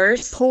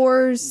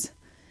 pores.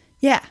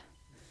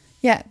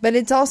 Yeah, but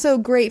it's also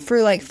great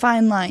for like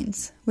fine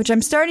lines, which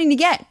I'm starting to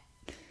get.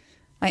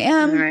 I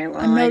am. All right,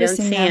 well, I'm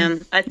noticing I don't see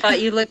them. I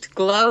thought you looked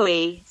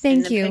glowy.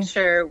 Thank in you. The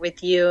picture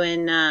with you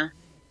and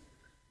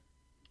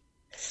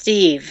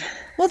Steve.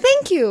 Well,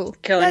 thank you.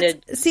 I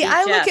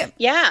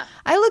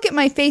look at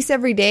my face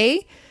every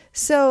day,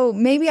 so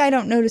maybe I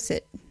don't notice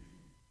it.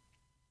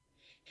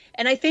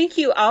 And I think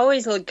you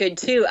always look good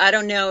too. I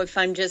don't know if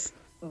I'm just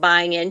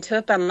buying into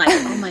it, but I'm like,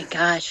 oh my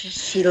gosh,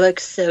 she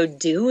looks so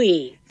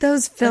dewy.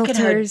 Those filters. Look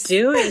at how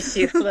dewy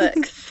she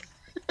looks.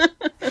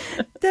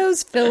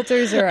 Those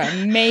filters are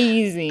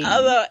amazing.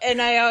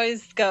 And I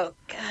always go,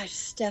 gosh,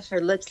 Steph,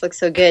 her lips look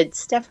so good.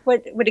 Steph,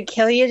 would it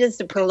kill you just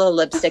to put a little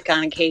lipstick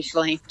on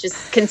occasionally?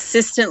 Just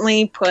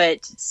consistently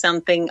put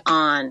something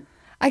on.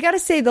 I gotta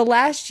say, the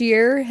last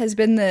year has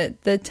been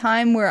the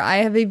time where I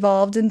have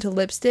evolved into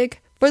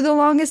lipstick. For the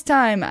longest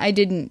time, I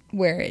didn't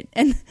wear it.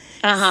 And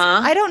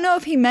I don't know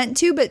if he meant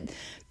to, but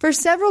for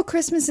several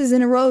Christmases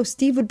in a row,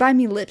 Steve would buy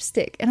me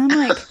lipstick. And I'm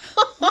like,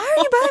 why are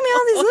you buying me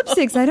all these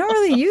lipsticks? I don't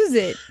really use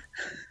it.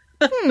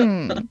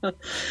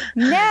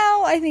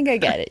 Now I think I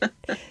get it.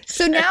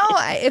 So now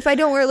if I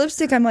don't wear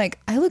lipstick, I'm like,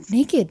 I look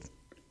naked.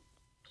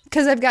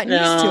 Because I've gotten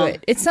used to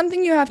it. It's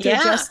something you have to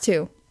adjust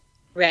to.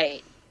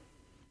 Right.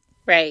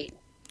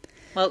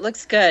 Well, it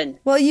looks good.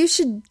 Well, you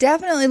should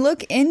definitely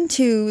look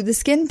into the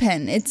skin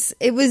pen.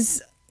 It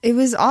was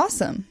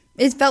awesome.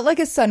 It felt like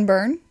a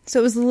sunburn,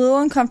 so it was a little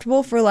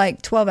uncomfortable for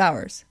like 12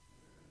 hours.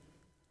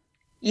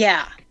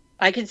 Yeah,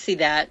 I could see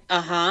that.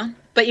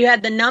 But you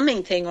had the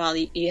numbing thing while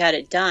you had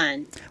it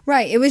done.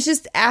 Right. It was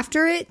just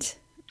after it,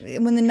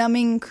 when the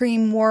numbing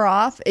cream wore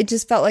off, it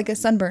just felt like a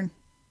sunburn.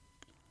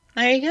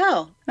 There you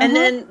go. And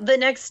then the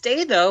next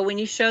day, though, when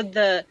you showed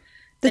the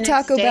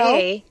Taco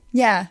Bell.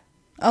 Yeah.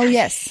 Oh,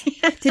 yes.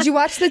 Did you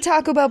watch the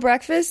Taco Bell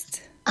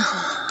breakfast?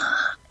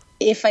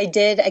 If I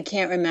did, I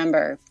can't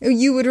remember.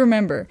 You would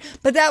remember.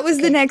 But that was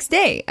the next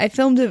day. I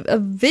filmed a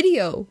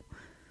video.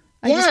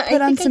 I just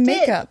put on some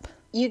makeup.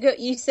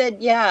 You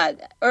said,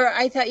 or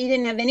I thought you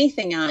didn't have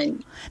anything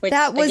on.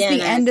 That was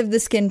the end of the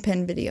skin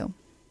pen video.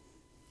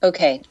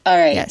 Okay. All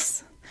right.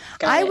 Yes.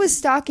 I was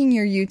stalking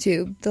your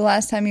YouTube the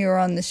last time you were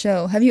on the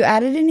show. Have you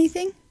added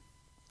anything?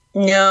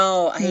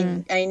 No,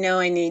 I know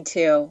I need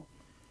to.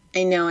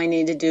 I know I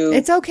need to do.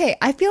 It's okay.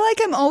 I feel like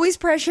I'm always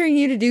pressuring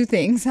you to do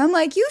things. I'm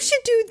like, you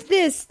should do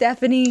this,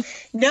 Stephanie.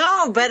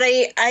 No, but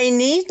I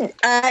need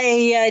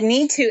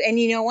to. And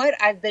you know what?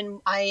 I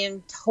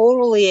am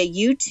totally a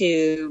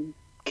YouTube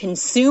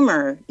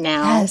consumer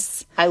now.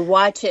 Yes. I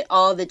watch it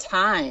all the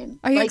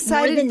time. Are you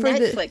excited more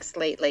than Netflix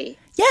lately?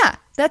 Yeah,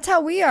 that's how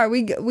we are.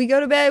 We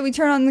go to bed, we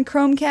turn on the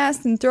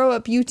Chromecast and throw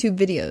up YouTube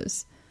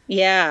videos.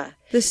 Yeah.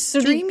 The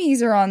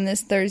Streamies are on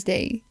this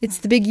Thursday. It's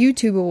the big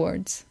YouTube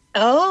awards.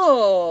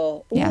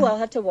 Oh, yeah. I'll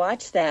have to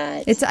watch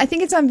that. I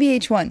think it's on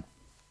VH1.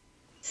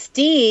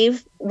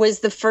 Steve was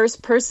the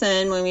first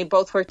person when we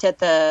both worked at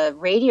the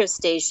radio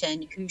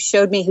station who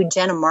showed me who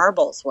Jenna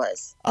Marbles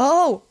was.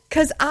 Oh,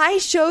 because I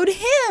showed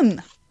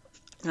him.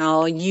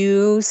 Oh,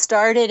 you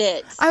started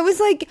it. I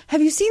was like,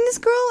 have you seen this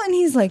girl? And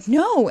he's like,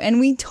 no. And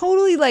we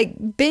totally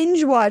like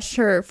binge watched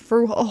her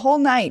for a whole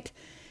night.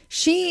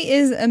 She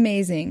is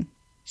amazing.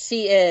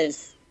 She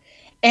is.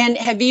 And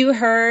have you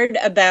heard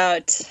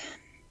about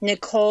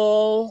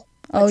Nicole?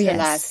 What's her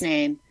last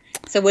name?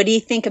 So what do you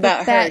think about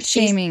her? Fat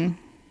shaming.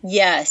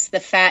 Yes,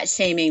 the fat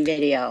shaming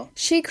video.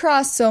 She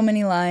crossed so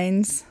many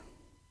lines.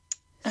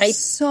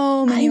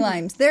 So many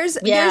lines. There's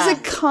a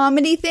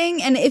comedy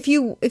thing, and if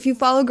you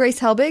follow Grace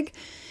Helbig,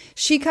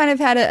 she kind of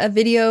had a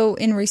video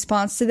in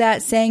response to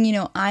that saying, you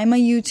know, I'm a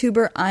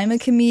YouTuber, I'm a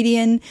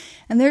comedian,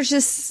 and there's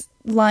just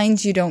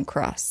lines you don't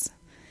cross.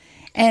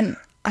 And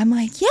I'm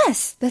like,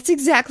 yes, that's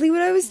exactly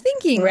what I was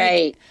thinking.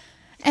 Right. Like,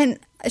 and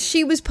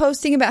she was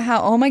posting about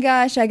how, oh my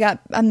gosh,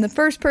 I'm the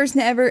first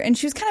person ever, and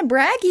she was kind of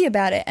braggy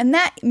about it, and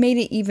that made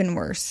it even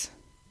worse.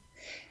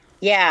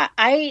 Yeah,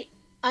 I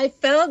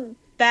felt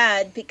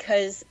bad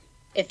because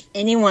if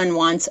anyone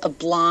wants a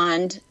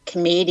blonde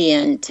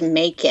comedian to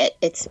make it,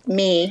 it's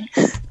me.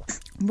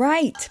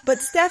 Right, but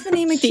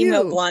Stephanie McHugh,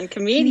 female blonde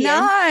comedian,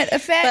 not a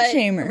fat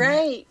shamer.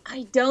 Right,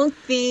 I don't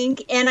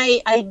think, and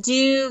I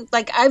do,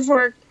 like, I've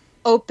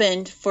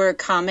opened for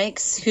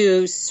comics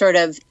who sort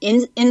of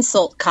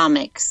insult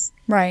comics.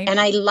 Right. And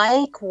I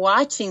like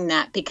watching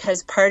that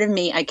because part of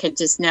me, I could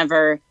just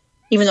never,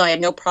 even though I had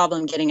no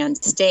problem getting on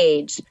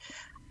stage,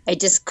 I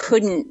just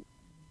couldn't.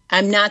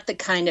 I'm not the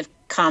kind of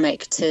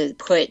comic to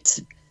put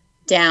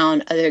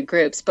down other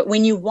groups. But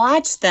when you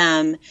watch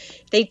them,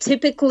 they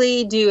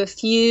typically do a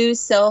few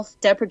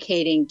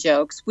self-deprecating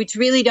jokes, which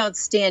really don't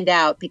stand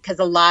out because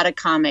a lot of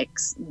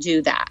comics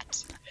do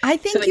that. I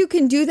think you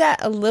can do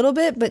that a little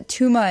bit, but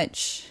too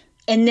much.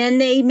 And then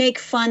they make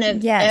fun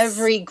of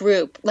every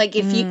group. Like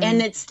if you, and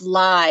it's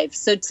live.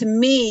 So to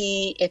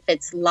me, if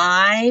it's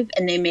live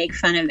and they make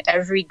fun of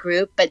every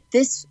group, but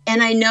this,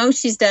 and I know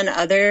she's done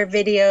other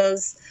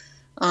videos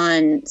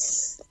on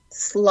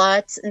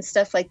sluts and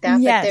stuff like that,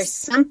 but there's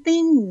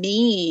something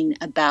mean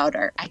about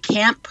her. I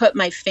can't put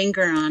my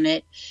finger on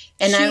it.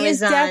 And she is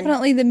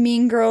definitely the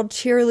mean girl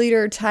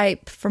cheerleader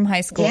type from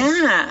high school.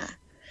 Yeah.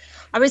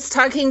 I was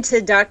talking to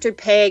Dr.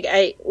 Peg.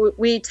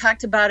 We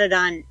talked about it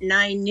on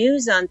 9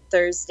 News on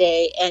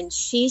Thursday, and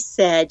she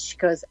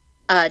goes,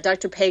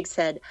 Dr. Peg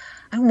said,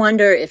 I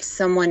wonder if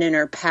someone in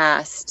her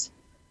past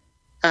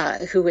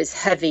who was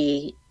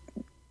heavy,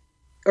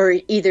 or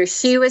either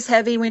she was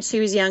heavy when she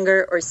was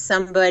younger, or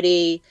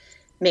somebody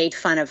made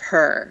fun of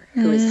her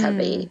who was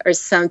heavy or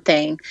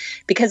something.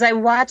 Because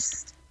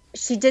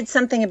she did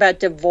something about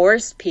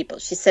divorced people.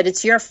 She said,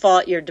 it's your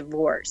fault you're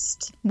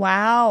divorced.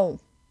 Wow.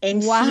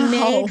 And she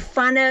made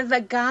fun of a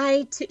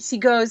guy. She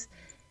goes,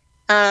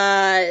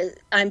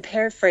 I'm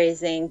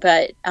paraphrasing,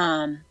 but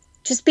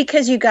just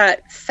because you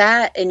got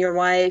fat and your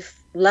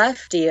wife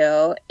left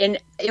you, and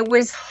it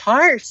was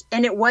harsh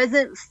and it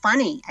wasn't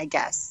funny, I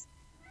guess.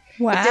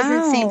 Wow. It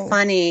doesn't seem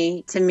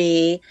funny to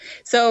me.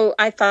 So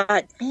I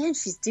thought, man,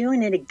 she's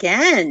doing it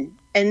again.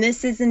 And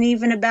this isn't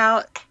even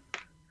about,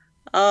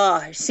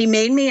 she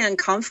made me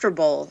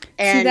uncomfortable.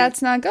 And see,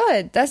 that's not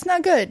good. That's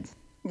not good.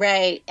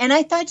 Right. And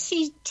I thought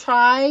she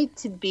tried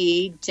to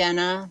be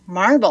Jenna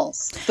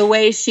Marbles, the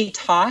way she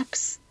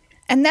talks.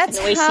 And that's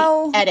the way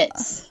how she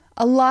edits.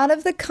 A lot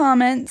of the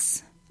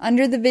comments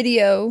under the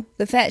video,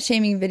 the fat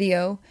shaming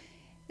video,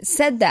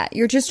 said that.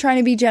 You're just trying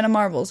to be Jenna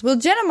Marbles. Well,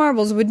 Jenna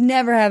Marbles would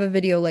never have a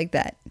video like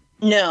that.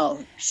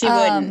 No, she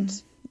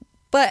wouldn't.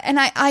 And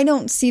I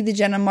don't see the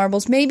Jenna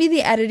Marbles. Maybe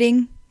the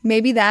editing,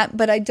 maybe that,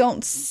 but I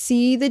don't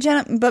see the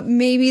Jenna. But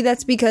maybe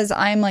that's because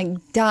I'm like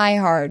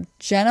diehard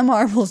Jenna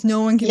Marbles.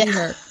 No one can be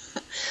her.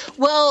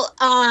 Well,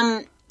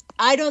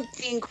 I don't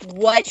think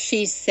what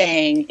she's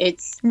saying.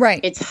 It's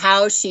right. It's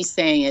how she's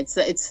saying it.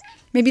 It's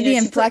maybe the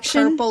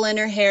inflection, purple in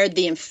her hair,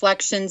 the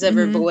inflections of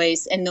her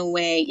voice, and the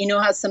way, you know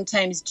how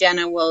sometimes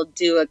Jenna will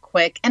do a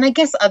quick, and I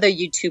guess other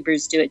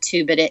YouTubers do it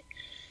too, but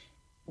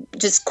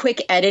just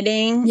quick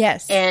editing.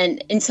 Yes.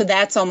 And so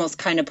that's almost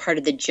kind of part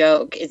of the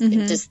joke, is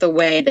just the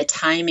way the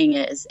timing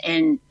is.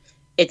 And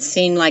it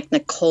seemed like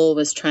Nicole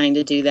was trying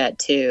to do that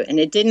too. And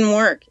it didn't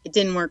work. It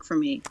didn't work for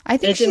me. I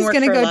think she's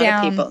going to go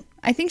down.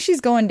 I think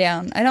she's going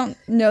down. I don't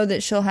know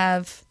that she'll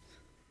have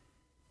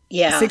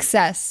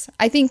success.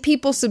 I think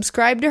people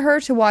subscribe to her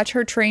to watch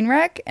her train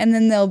wreck, and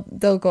then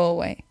they'll go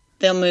away.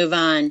 They'll move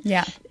on.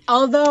 Yeah.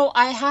 Although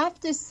I have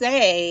to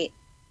say,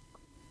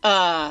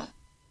 I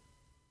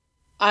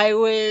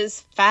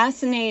was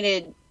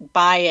fascinated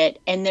by it,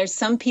 and there's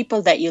some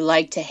people that you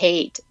like to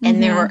hate,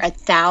 and there were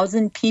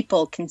 1,000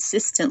 people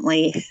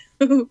consistently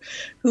who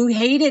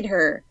hated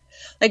her.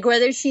 Like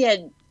whether she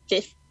had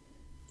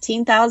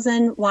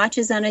 15,000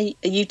 watches on a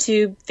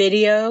YouTube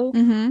video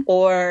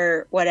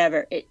or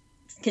whatever,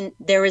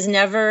 there was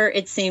never,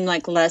 it seemed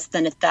like, less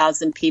than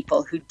 1,000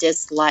 people who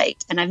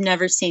disliked, and I've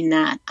never seen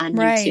that on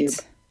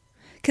YouTube.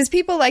 Because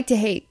people like to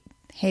hate.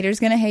 Haters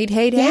gonna hate.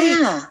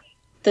 Yeah.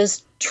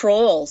 Those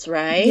trolls,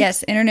 right?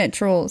 Yes, internet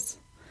trolls.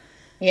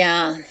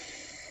 Yeah.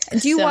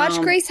 Do you watch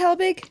Grace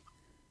Helbig?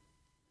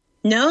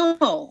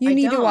 No, you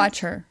need to watch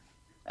her.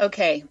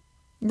 Okay.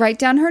 Write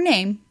down her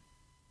name.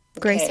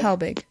 Grace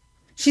Helbig.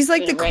 She's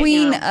like the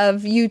queen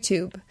of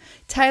YouTube.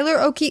 Tyler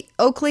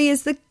Oakley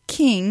is the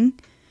king,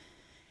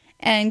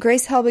 and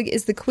Grace Helbig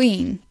is the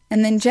queen.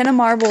 And then Jenna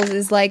Marbles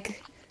is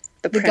like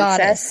the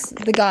goddess.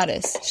 The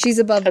goddess. She's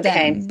above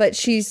them, but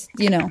she's,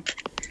 yeah.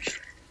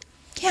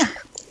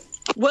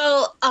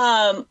 Well,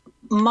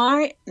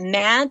 Matt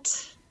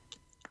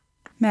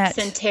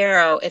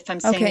Santero, if I'm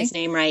saying his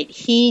name right,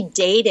 he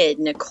dated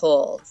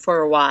Nicole for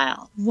a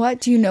while.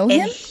 What? Do you know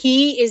him? And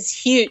he is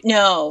huge.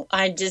 No,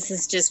 this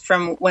is just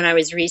from when I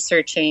was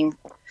researching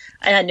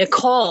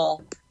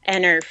Nicole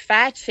and her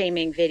fat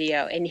shaming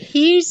video. And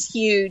he's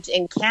huge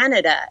in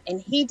Canada, and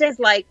he does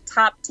like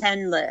top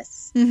 10 lists.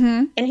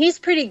 And he's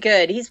pretty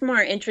good. He's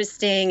more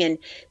interesting, and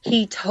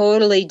he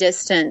totally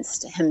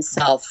distanced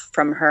himself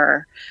from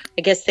her.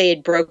 I guess they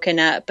had broken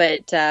up,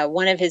 but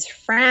one of his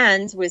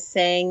friends was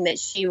saying that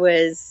she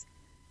was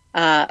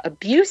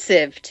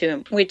abusive to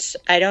him, which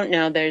I don't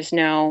know. There's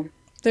no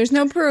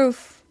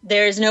proof.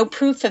 There's no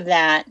proof of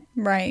that.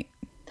 Right.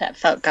 That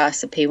felt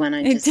gossipy when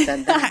I just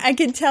said that. I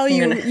could tell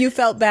you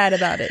felt bad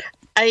about it.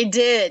 I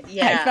did,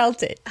 yeah. I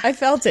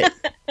felt it.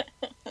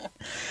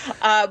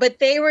 But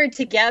they were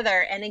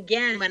together, and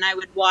again, when I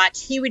would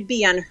watch, he would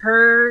be on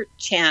her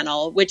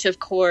channel, which of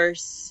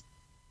course,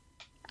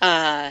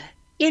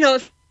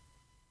 if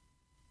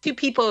two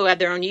people who have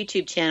their own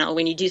YouTube channel,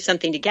 when you do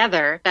something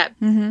together, that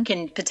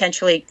can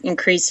potentially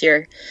increase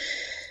your...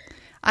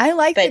 I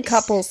like the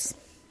couples.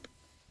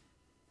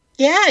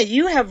 Yeah,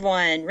 you have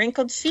one.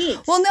 Wrinkled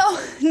sheets. Well,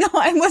 no,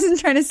 I wasn't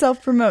trying to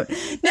self-promote.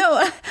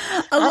 No,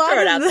 I'll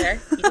throw it out there.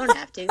 You don't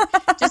have to.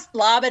 Just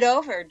lob it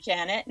over,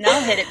 Janet, and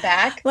I'll hit it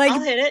back. I'll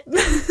hit it.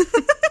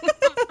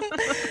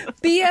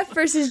 BF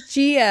versus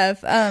GF.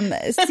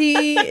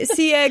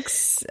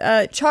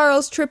 CX,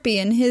 Charles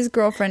Trippy and his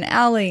girlfriend,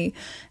 Allie.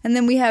 And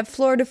then we have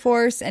Florida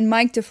Force and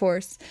Mike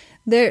DeForce.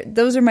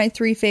 Those are my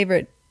 3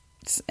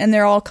 favorites, and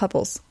they're all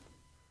couples.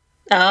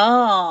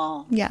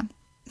 Oh. Yeah.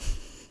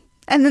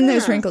 And then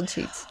there's Wrinkled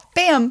Sheets.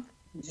 Bam.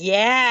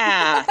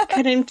 Yeah.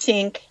 Couldn't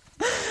chink.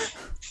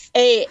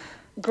 Hey,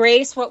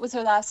 Grace, what was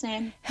her last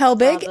name?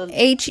 Helbig.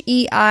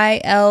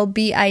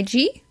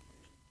 Heilbig.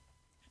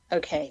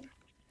 Okay.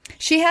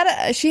 She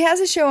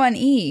has a show on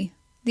the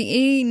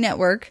E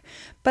network,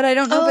 but I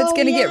don't know if it's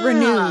going to get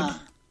renewed.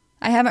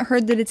 I haven't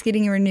heard that it's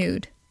getting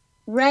renewed.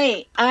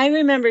 Right. I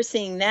remember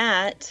seeing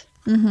that.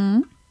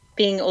 Mm-hmm.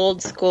 Being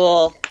old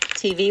school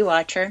TV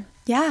watcher.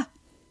 Yeah.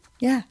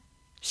 Yeah.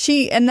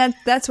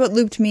 That's what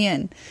looped me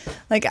in.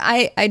 Like,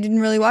 I didn't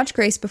really watch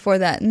Grace before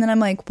that. And then I'm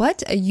like,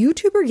 what? A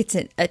YouTuber gets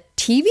a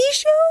TV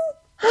show?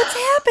 What's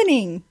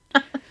happening?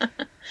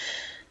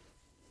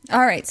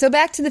 All right. So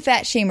back to the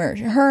fat shamer.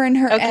 Her and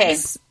her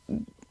ex.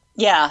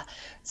 Yeah.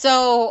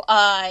 So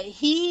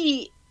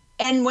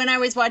and when I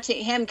was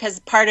watching him, because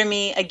part of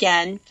me,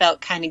 again,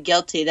 felt kind of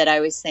guilty that I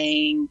was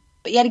saying,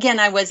 but yet again,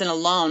 I wasn't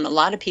alone. A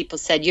lot of people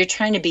said, you're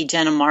trying to be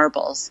Jenna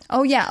Marbles.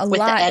 Oh, yeah. A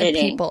lot of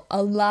people.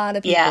 A lot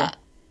of people. Yeah.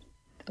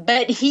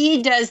 But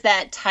he does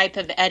that type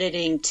of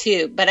editing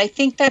too. But I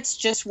think that's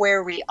just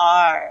where we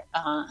are.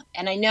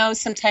 And I know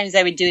sometimes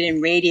I would do it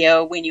in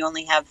radio when you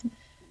have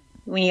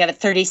a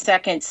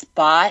 30-second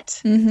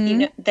spot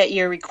that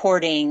you're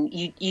recording,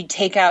 you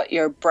take out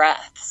your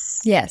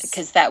breaths. Yes.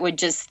 Because that would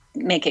just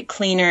make it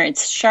cleaner.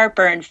 It's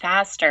sharper and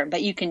faster.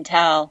 But you can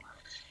tell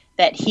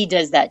that he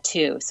does that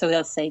too. So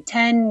they'll say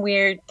 10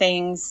 weird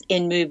things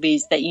in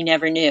movies that you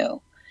never knew.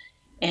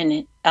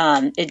 And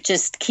it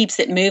just keeps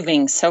it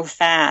moving so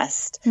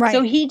fast. Right.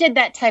 So he did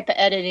that type of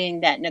editing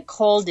that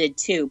Nicole did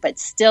too. But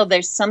still,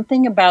 there's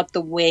something about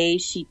the way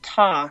she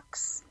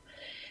talks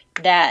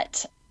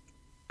that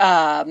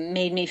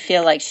made me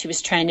feel like she was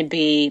trying to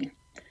be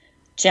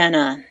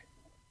Jenna.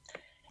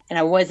 And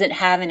I wasn't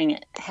having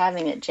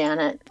it,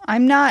 Janet.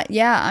 I'm not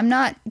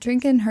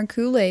drinking her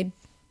Kool-Aid.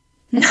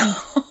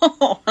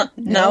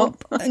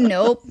 Nope.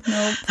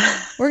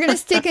 We're going to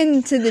stick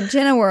into the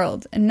Jenna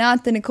world and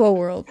not the Nicole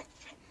world.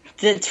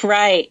 That's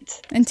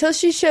right. Until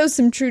she shows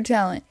some true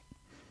talent,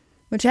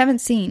 which I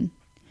haven't seen.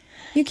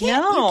 You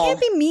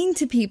can't be mean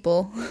to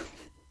people.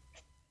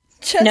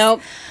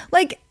 Nope.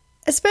 Like,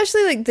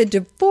 especially like the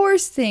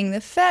divorce thing,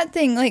 the fat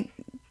thing, like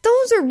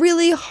those are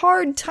really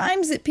hard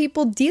times that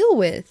people deal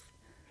with.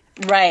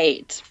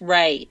 Right.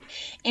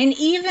 And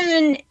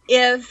even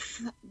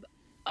if,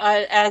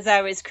 as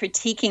I was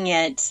critiquing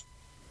it,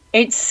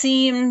 it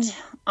seemed,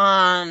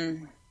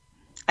 I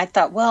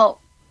thought,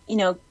 well,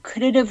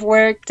 could it have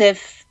worked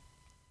if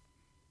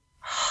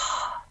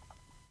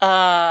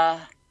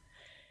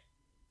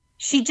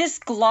she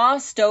just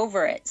glossed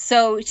over it?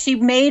 So she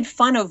made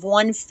fun of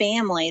one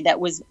family that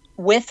was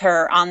with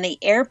her on the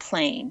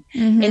airplane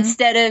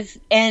instead of,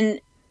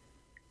 and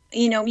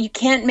you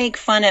can't make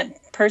fun of,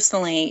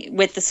 personally,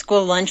 with the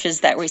school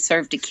lunches that we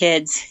serve to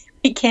kids,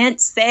 you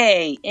can't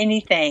say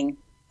anything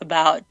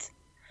about.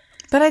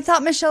 But I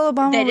thought Michelle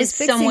Obama was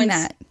fixing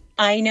that.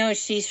 I know,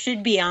 she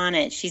should be on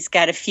it. She's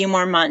got a few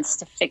more months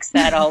to fix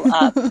that all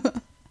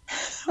up.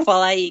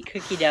 While I eat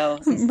cookie dough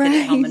and sit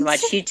at home and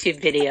watch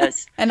YouTube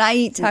videos. And I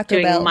eat Taco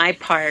Bell. Doing my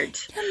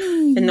part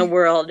in the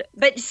world.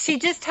 But she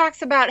just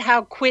talks about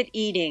how quit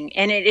eating.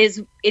 And it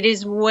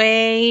is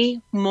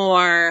way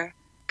more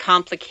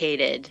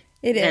complicated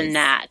than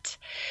that.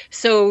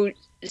 So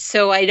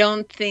I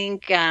don't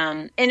think,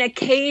 and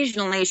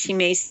occasionally she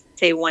may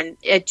say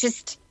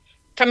just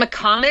from a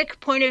comic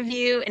point of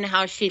view and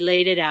how she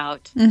laid it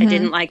out, I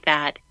didn't like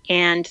that.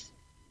 And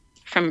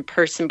from a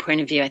person point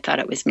of view, I thought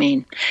it was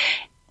mean.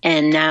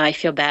 And now I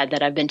feel bad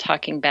that I've been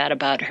talking bad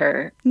about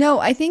her. No,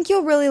 I think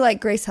you'll really like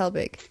Grace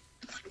Helbig.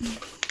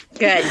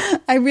 Good.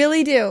 I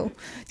really do.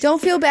 Don't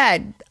feel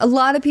bad. A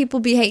lot of people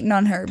be hating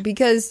on her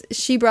because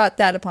she brought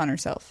that upon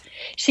herself.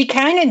 She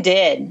kind of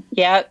did.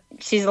 Yeah.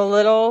 She's a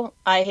little,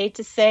 I hate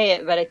to say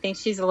it, but I think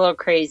she's a little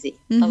crazy.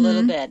 A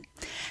little bit.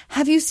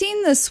 Have you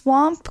seen the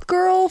Swamp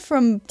Girl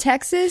from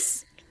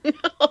Texas?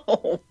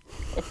 No.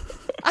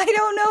 I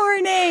don't know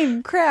her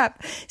name.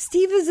 Crap.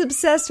 Steve is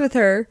obsessed with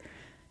her.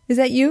 Is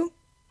that you?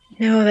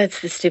 No,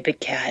 that's the stupid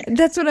cat.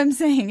 That's what I'm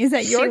saying. Is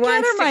that your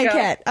cat or my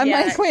cat? I'm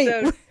like,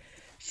 wait.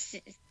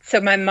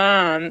 So my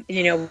mom,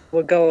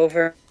 will go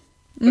over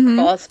the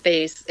crawl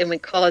space, and we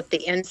call it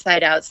the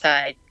inside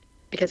outside,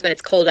 because when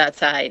it's cold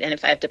outside, and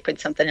if I have to put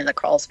something in the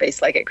crawl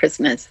space like at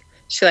Christmas,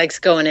 she likes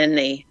going in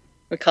we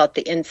call it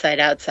the inside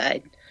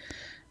outside,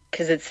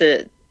 because it's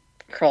a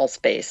crawl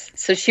space.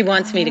 So she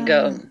wants me to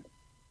go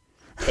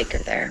take her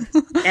there.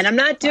 And I'm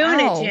not doing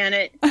it,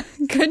 Janet.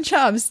 Good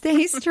job.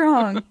 Stay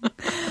strong.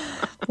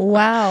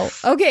 Wow.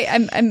 Okay,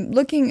 I'm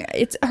looking.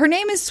 Her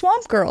name is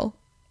Swamp Girl.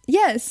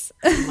 Yes.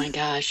 Oh my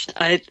gosh.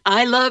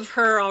 I love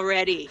her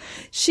already.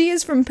 She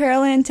is from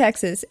Pearland,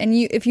 Texas. And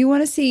if you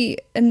want to see,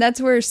 and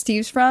that's where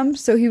Steve's from.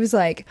 So he was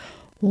like,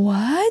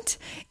 what?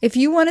 If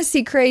you want to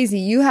see crazy,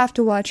 you have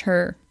to watch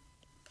her.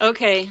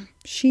 Okay.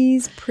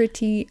 She's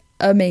pretty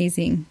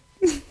amazing.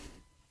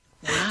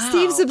 Wow.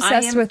 Steve's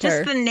obsessed with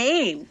her. Just the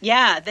name.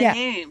 Yeah, the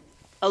name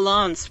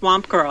alone,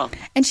 Swamp Girl.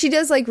 And she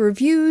does like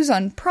reviews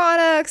on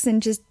products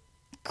and just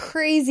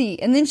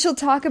crazy. And then she'll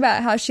talk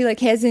about how she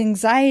like has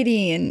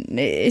anxiety, and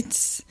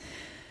it's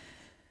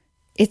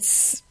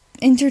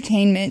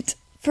entertainment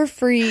for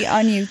free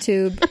on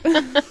YouTube.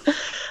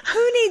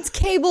 Who needs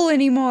cable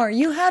anymore?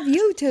 You have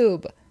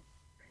YouTube.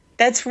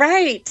 That's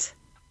right.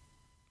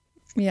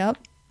 Yep.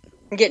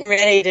 I'm getting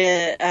ready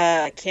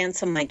to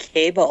cancel my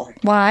cable.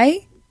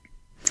 Why?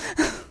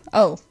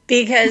 Oh.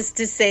 Because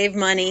to save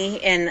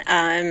money,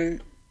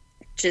 and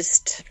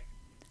just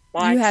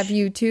watch. You have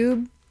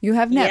YouTube. You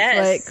have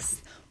Netflix. Yes.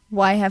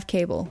 Why have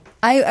cable?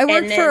 I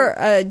work for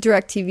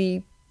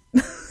DirecTV,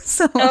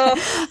 so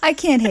I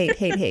can't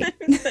hate.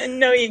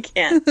 No, you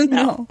can't.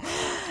 No.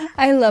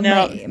 I love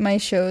my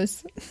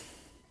shows.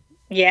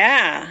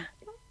 Yeah.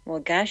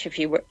 Well, gosh, if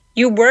you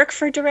work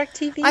for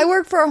DirecTV? I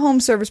work for a home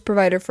service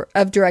provider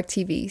of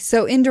DirecTV,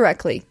 so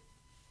indirectly.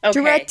 Okay.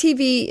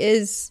 DirecTV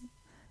is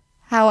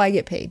how I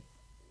get paid.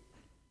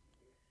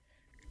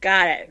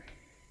 Got it.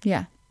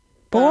 Yeah.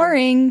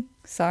 Boring.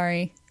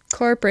 Sorry.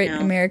 Corporate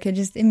America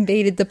just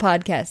invaded the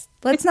podcast.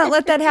 Let's not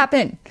let that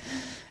happen.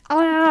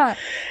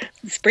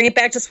 Let's bring it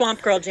back to Swamp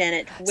Girl,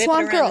 Janet. Whip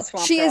Swamp it around Girl. the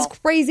Swamp She Girl. is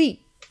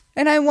crazy.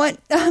 And I'm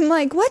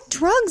like, what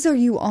drugs are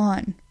you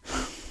on?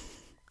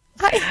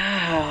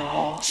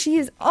 She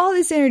has all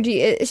this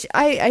energy.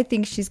 I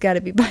think she's got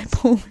to be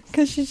bipolar,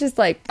 because she's just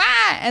like,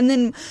 bah! And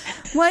then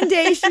one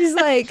day she's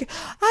like,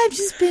 I've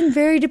just been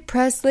very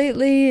depressed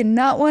lately and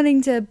not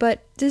wanting to,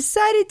 but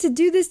decided to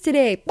do this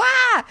today.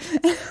 Bah!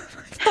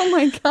 Oh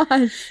my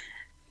gosh.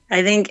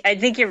 I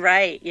think you're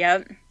right.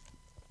 Yep.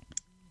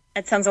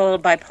 That sounds a little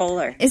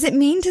bipolar. Is it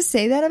mean to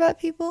say that about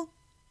people?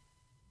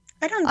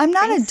 I'm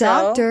not a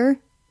doctor.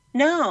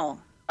 No.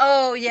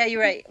 Oh, yeah,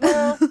 you're right.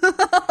 Well,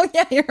 oh,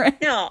 yeah, you're right.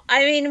 No,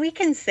 I mean, we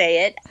can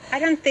say it. I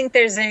don't think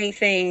there's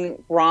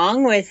anything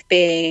wrong with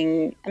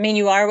being, I mean,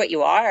 you are what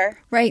you are.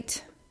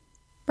 Right.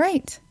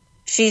 Right.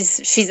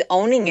 She's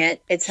owning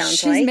it, it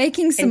sounds like. She's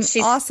making some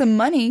awesome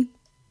money.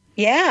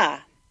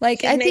 Yeah.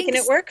 Like, I think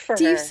it work for her.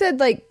 Steve said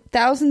like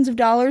thousands of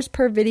dollars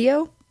per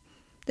video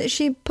that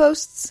she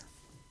posts.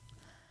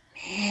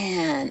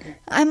 Man.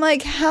 I'm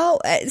like, how?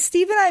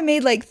 Steve and I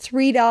made like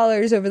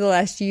 $3 over the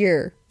last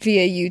year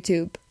via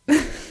YouTube.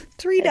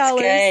 $3. That's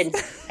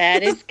good.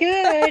 That is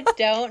good.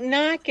 Don't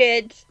knock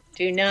it.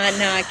 Do not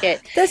knock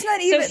it. That's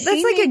not even. So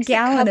that's like a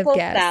gallon of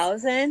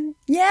gas. $1,000?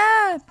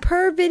 Yeah,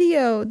 per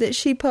video that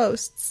she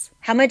posts.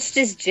 How much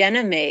does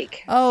Jenna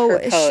make per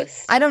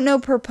post? I don't know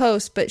per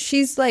post, but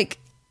she's like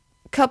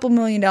a couple $1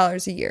 million a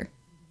year.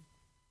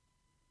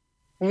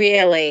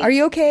 Really? Are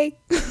you okay?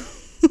 Wow.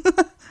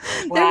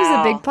 There was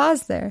a big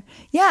pause there.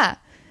 Yeah,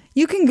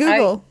 you can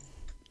Google.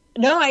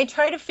 I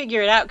try to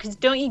figure it out, because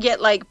don't you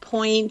get like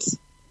points?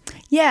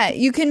 Yeah,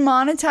 you can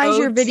monetize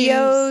your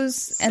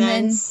videos, and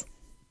then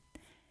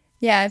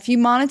if you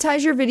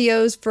monetize your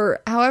videos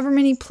for however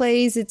many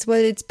plays, it's what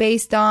it's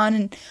based on.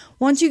 And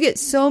once you get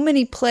so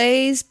many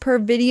plays per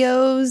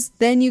videos,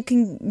 then you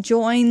can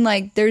join,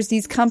 like, there's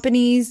these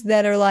companies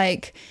that are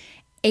like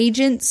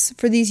agents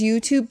for these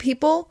YouTube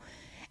people.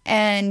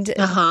 And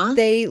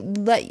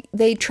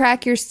they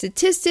track your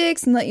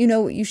statistics and let you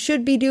know what you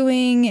should be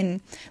doing. And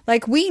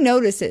like, we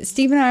notice it.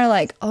 Steve and I are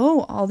like,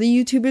 oh, all the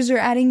YouTubers are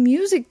adding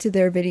music to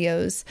their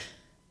videos.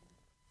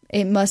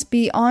 It must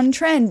be on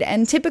trend.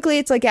 And typically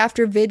it's like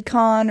after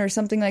VidCon or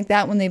something like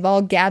that, when they've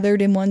all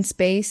gathered in one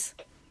space.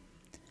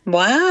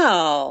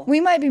 Wow. We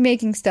might be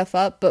making stuff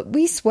up, but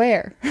we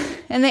swear.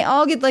 And they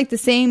all get like the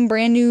same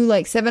brand new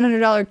like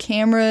 $700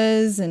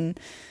 cameras and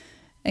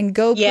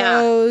GoPros.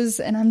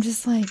 Yeah. And I'm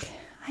just like,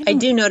 I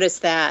do notice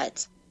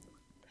that.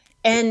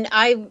 And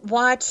I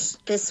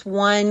watched this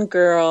one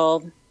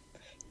girl,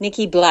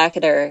 Nikki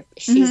Blackadder.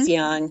 She's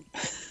young.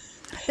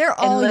 They're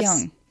all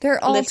young.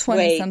 They're all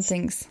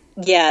 20-somethings.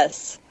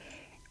 Yes.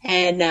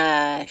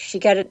 And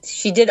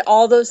she did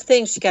all those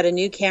things. She got a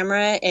new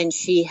camera, and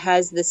she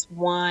has this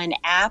one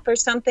app or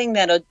something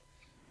that'll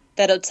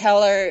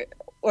tell her,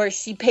 or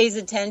she pays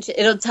attention.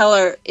 It'll tell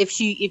her if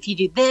you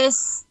do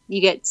this, you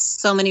get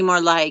so many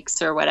more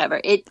likes or whatever.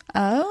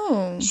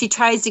 She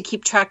tries to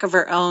keep track of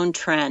her own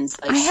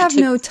trends. Like, I have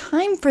no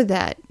time for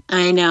that.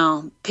 I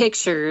know.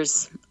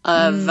 Pictures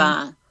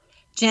of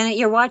Janet,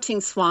 you're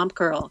watching Swamp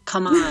Girl.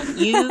 Come on.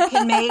 You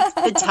can make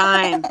the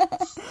time.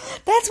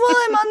 That's while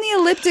I'm on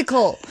the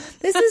elliptical.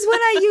 This is when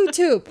I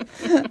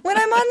YouTube. When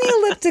I'm on the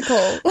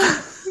elliptical.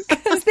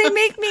 Because they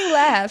make me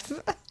laugh.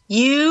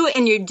 You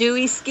and your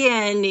dewy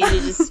skin need to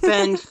just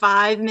spend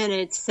 5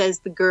 minutes, says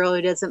the girl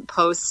who doesn't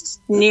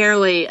post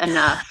nearly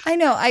enough. I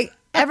know.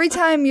 Every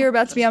time you're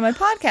about to be on my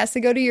podcast, I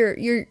go to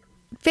your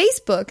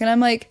Facebook, and I'm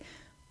like,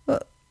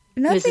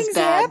 Nothing's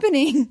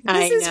happening.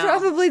 This is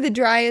probably the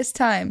driest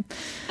time.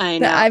 I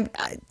know.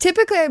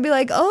 Typically, I'd be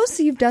like, oh,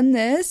 so you've done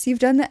this, you've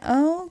done that.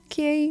 Oh,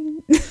 okay.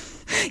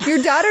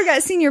 Your daughter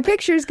got senior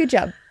pictures. Good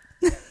job.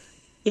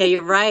 Yeah,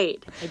 you're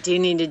right. I do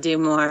need to do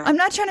more. I'm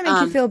not trying to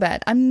make you feel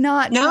bad. I'm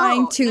not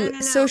trying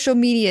to social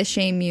media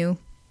shame you.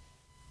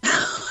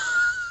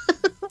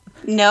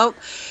 Nope.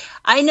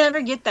 I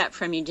never get that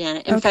from you,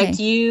 Janet. In fact,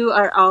 you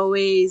are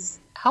always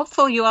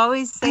helpful. You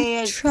always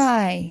say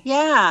try.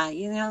 Yeah,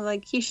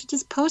 like you should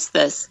just post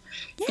this.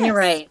 Yes. And you're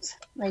right.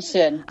 I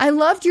should. I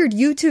loved your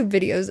YouTube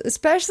videos,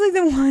 especially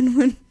the one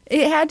when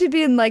it had to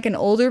be in like an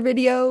older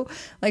video,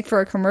 like for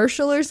a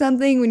commercial or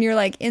something, when you're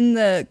like in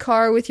the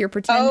car with your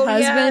pretend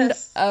husband.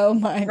 Yes. Oh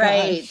my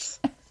gosh.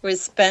 With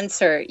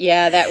Spencer.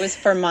 Yeah, that was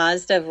for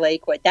Mazda of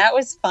Lakewood. That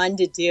was fun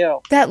to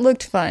do. That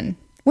looked fun.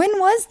 When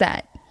was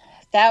that?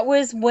 That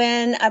was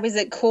when I was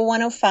at Cool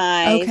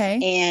 105. Okay.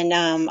 And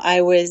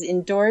I was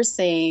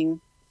endorsing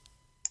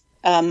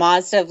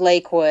Mazda of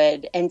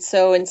Lakewood. And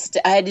so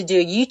I had to do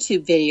a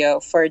YouTube video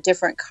for a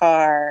different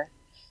car.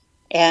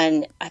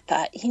 And I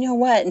thought, you know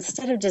what?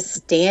 Instead of just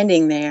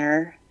standing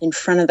there in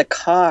front of the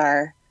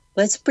car,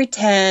 let's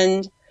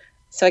pretend.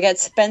 So I got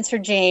Spencer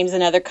James,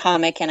 another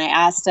comic, and I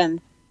asked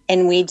him,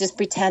 and we just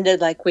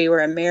pretended like we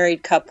were a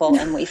married couple,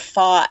 and we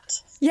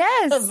fought.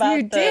 Yes,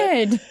 you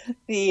did.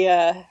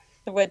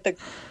 What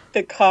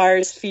the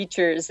car's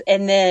features.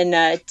 And then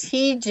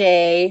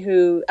TJ,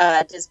 who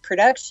does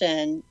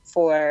production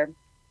for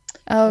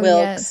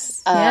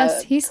Wilkes,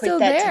 yes, he's still put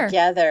that there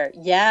together.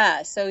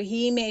 Yeah, so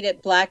he made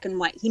it black and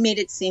white. He made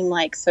it seem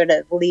like sort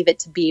of Leave It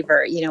to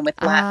Beaver,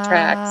 with laugh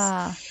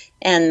tracks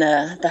and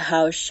the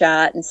house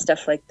shot and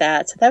stuff like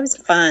that. So that was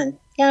fun.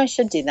 Yeah, I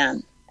should do that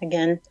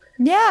again.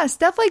 Yeah,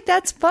 stuff like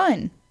that's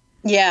fun.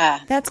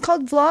 Yeah. That's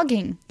called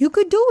vlogging. You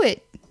could do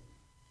it.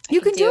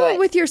 You can do it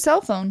with your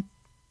cell phone.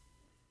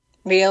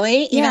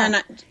 Really?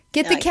 Yeah.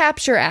 Get the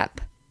Capture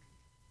app.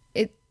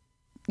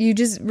 You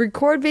just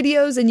record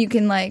videos and you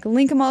can like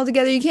link them all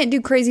together. You can't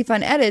do crazy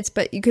fun edits,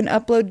 but you can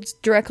upload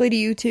directly to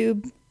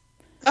YouTube.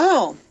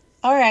 Oh,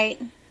 all right.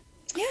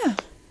 Yeah.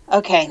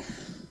 Okay.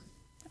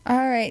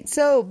 All right.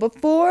 So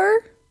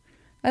before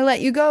I let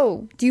you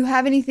go, do you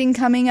have anything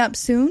coming up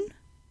soon?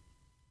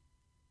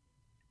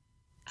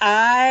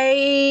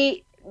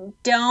 I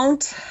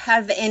don't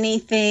have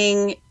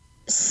anything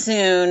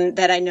soon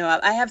that I know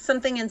of. I have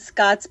something in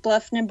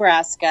Scottsbluff,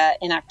 Nebraska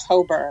in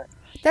October.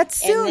 That's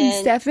soon,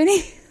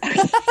 Stephanie.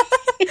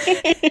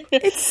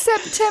 It's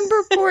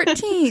September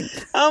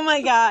 14th. Oh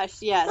my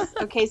gosh, yes.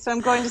 Okay, so I'm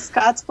going to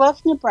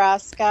Scottsbluff,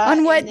 Nebraska.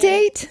 On what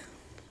date?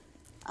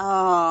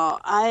 Oh,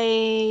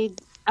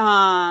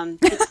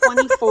 the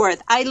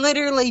 24th. I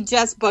literally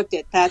just booked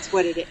it. That's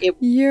what it is.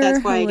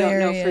 That's why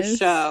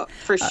hilarious. I don't know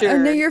for sure.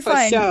 No, you're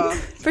fine.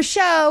 For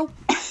show.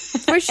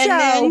 And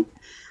then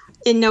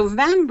in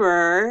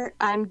November,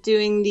 I'm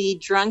doing the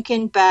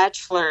Drunken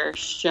Bachelor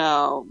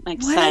show. I'm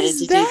excited to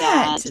do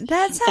that.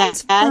 That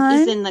sounds fun.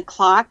 That is in the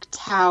Clock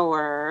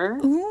Tower.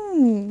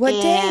 Ooh, what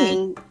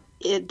day?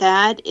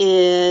 That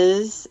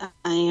is,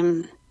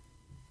 I'm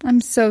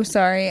so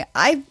sorry.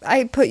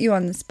 I put you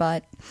on the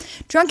spot.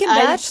 Drunken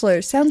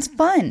Bachelor sounds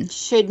fun.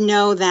 Should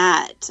know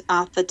that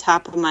off the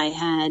top of my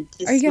head.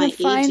 This Are you going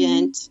to find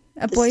agent,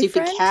 a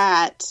boyfriend? Stupid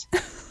cat.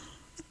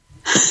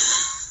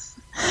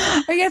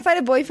 Are you going to find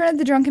a boyfriend at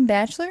the Drunken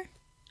Bachelor?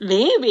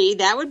 Maybe.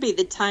 That would be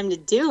the time to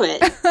do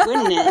it,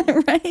 wouldn't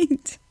it?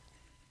 Right.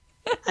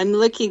 I'm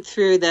looking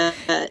through the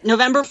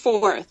November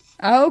 4th.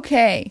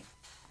 Okay.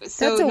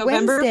 So That's a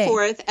November Wednesday.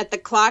 4th at the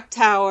Clock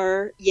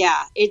Tower.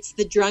 Yeah, it's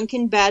the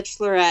Drunken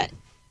Bachelorette.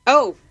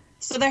 Oh,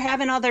 so they're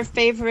having all their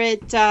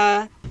favorite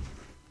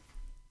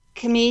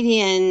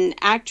comedian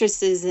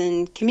actresses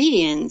and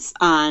comedians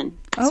on.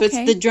 Okay. So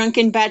it's the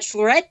Drunken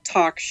Bachelorette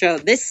talk show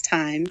this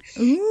time.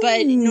 Ooh.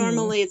 But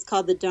normally it's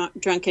called the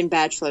Drunken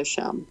Bachelor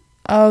show.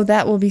 Oh,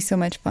 that will be so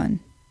much fun.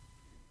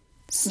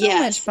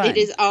 Yes, much fun. It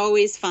is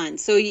always fun.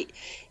 So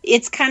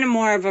it's kind of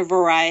more of a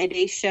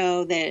variety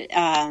show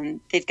that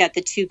they've got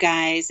the two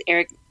guys,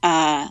 Eric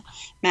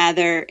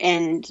Mather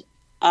and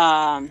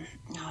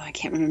I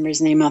can't remember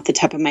his name off the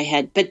top of my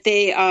head, but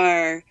they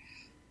are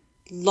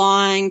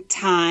long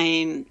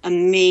time,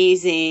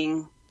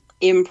 amazing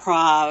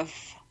improv,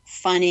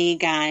 funny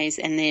guys,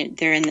 and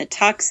they're in the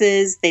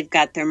tuxes. They've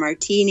got their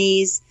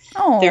martinis.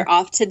 Oh. They're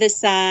off to the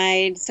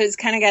side. So it's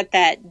kind of got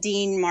that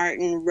Dean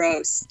Martin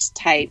roast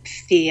type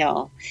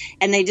feel.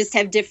 And they just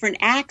have different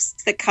acts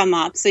that come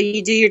up. So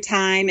you do your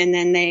time and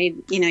then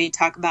you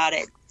talk about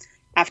it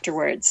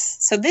afterwards.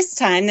 So this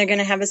time they're going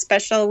to have a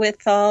special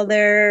with all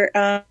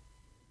their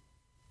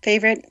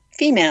favorite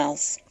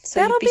females. So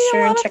That'll be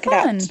sure a lot and check of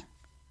fun. it out.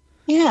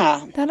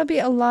 Yeah. That'll be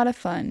a lot of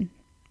fun.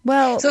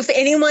 Well, so if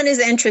anyone is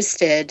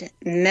interested,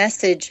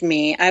 message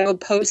me. I will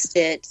post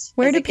it.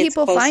 Where do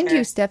people find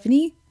you,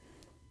 Stephanie?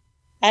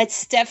 That's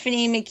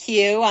Stephanie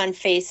McHugh on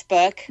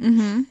Facebook.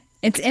 Mm-hmm.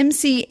 It's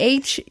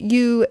MCHUGH.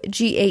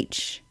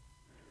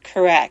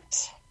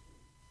 Correct.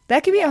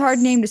 That could be a hard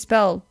name to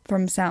spell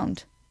from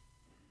sound.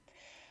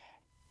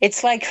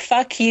 It's like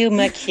fuck you,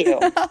 McHugh.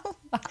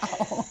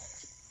 Wow.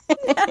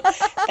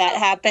 That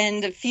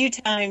happened a few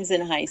times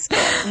in high school.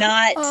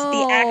 Not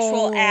the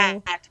actual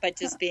act, but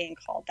just being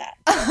called that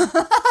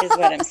is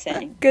what I'm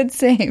saying. Good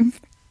save.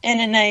 And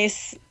a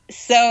nice,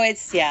 so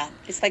it's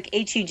like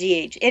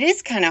H-U-G-H. It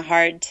is kind of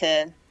hard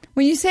to...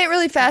 When you say it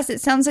really fast,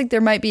 it sounds like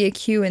there might be a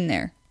Q in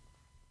there.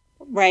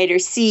 Right, or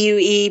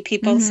C-U-E,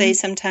 people say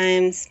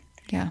sometimes.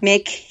 Yeah.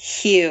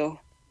 McHugh.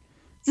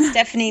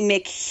 Stephanie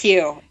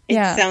McHugh. It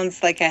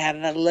sounds like I have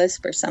a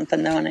lisp or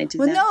something, though, when I do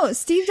that. Well, no,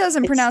 Steve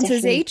doesn't pronounce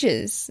his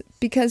H's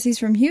because he's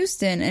from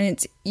Houston, and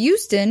it's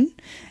Houston,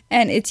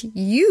 and it's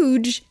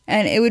huge,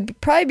 and it would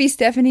probably be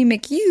Stephanie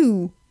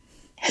McHugh.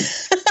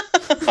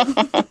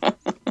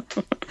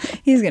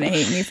 He's going to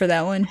hate me for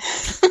that one.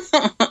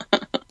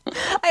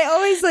 I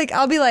always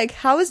I'll be like,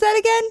 how is that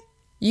again?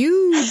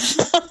 Huge.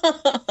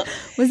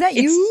 Was that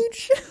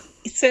huge?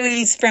 So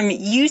he's from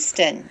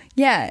Houston.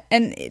 Yeah,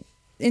 and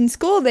in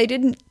school they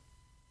didn't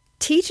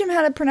teach him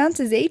how to pronounce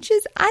his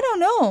H's. I don't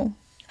know.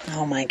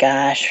 Oh my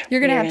gosh. You're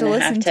going to have to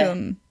listen to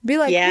him. Be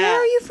like, where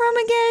are you from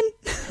again?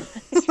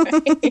 That's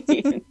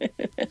right.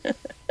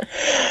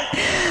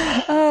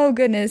 Oh,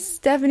 goodness.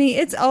 Stephanie,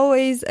 it's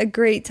always a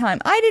great time.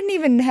 I didn't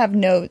even have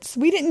notes.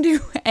 We didn't do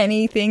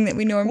anything that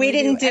we normally do.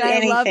 We didn't do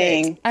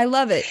anything. I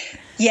love it.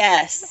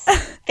 Yes.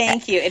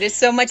 Thank you. It is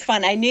so much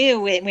fun. I knew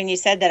when you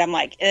said that, I'm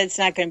like, it's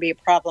not going to be a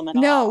problem at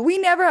all. No, we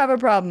never have a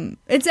problem.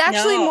 It's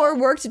actually more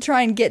work to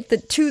try and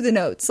get to the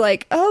notes.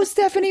 Like, oh,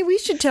 Stephanie, we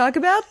should talk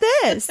about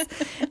this.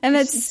 And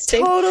it's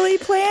totally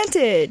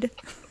planted.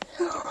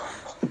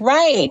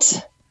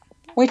 Right.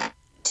 Which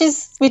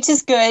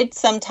is good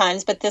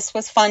sometimes, but this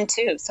was fun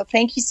too. So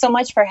thank you so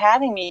much for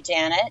having me,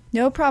 Janet.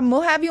 No problem.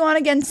 We'll have you on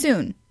again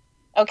soon.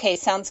 Okay,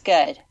 sounds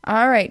good.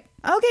 All right.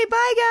 Okay,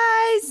 bye,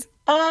 guys.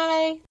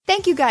 Bye.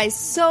 Thank you guys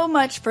so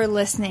much for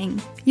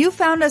listening. You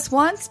found us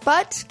once,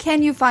 but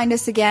can you find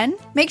us again?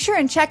 Make sure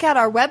and check out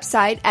our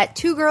website at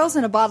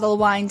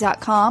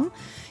twogirlsinabottleofwine.com.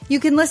 You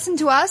can listen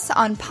to us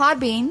on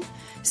Podbean,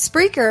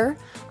 Spreaker,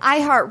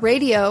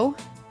 iHeartRadio,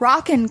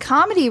 Rockin'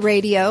 Comedy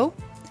Radio,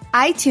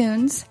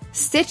 iTunes,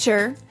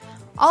 Stitcher.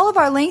 All of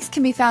our links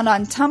can be found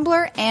on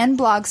Tumblr and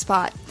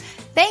Blogspot.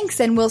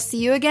 Thanks, and we'll see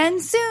you again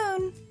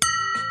soon.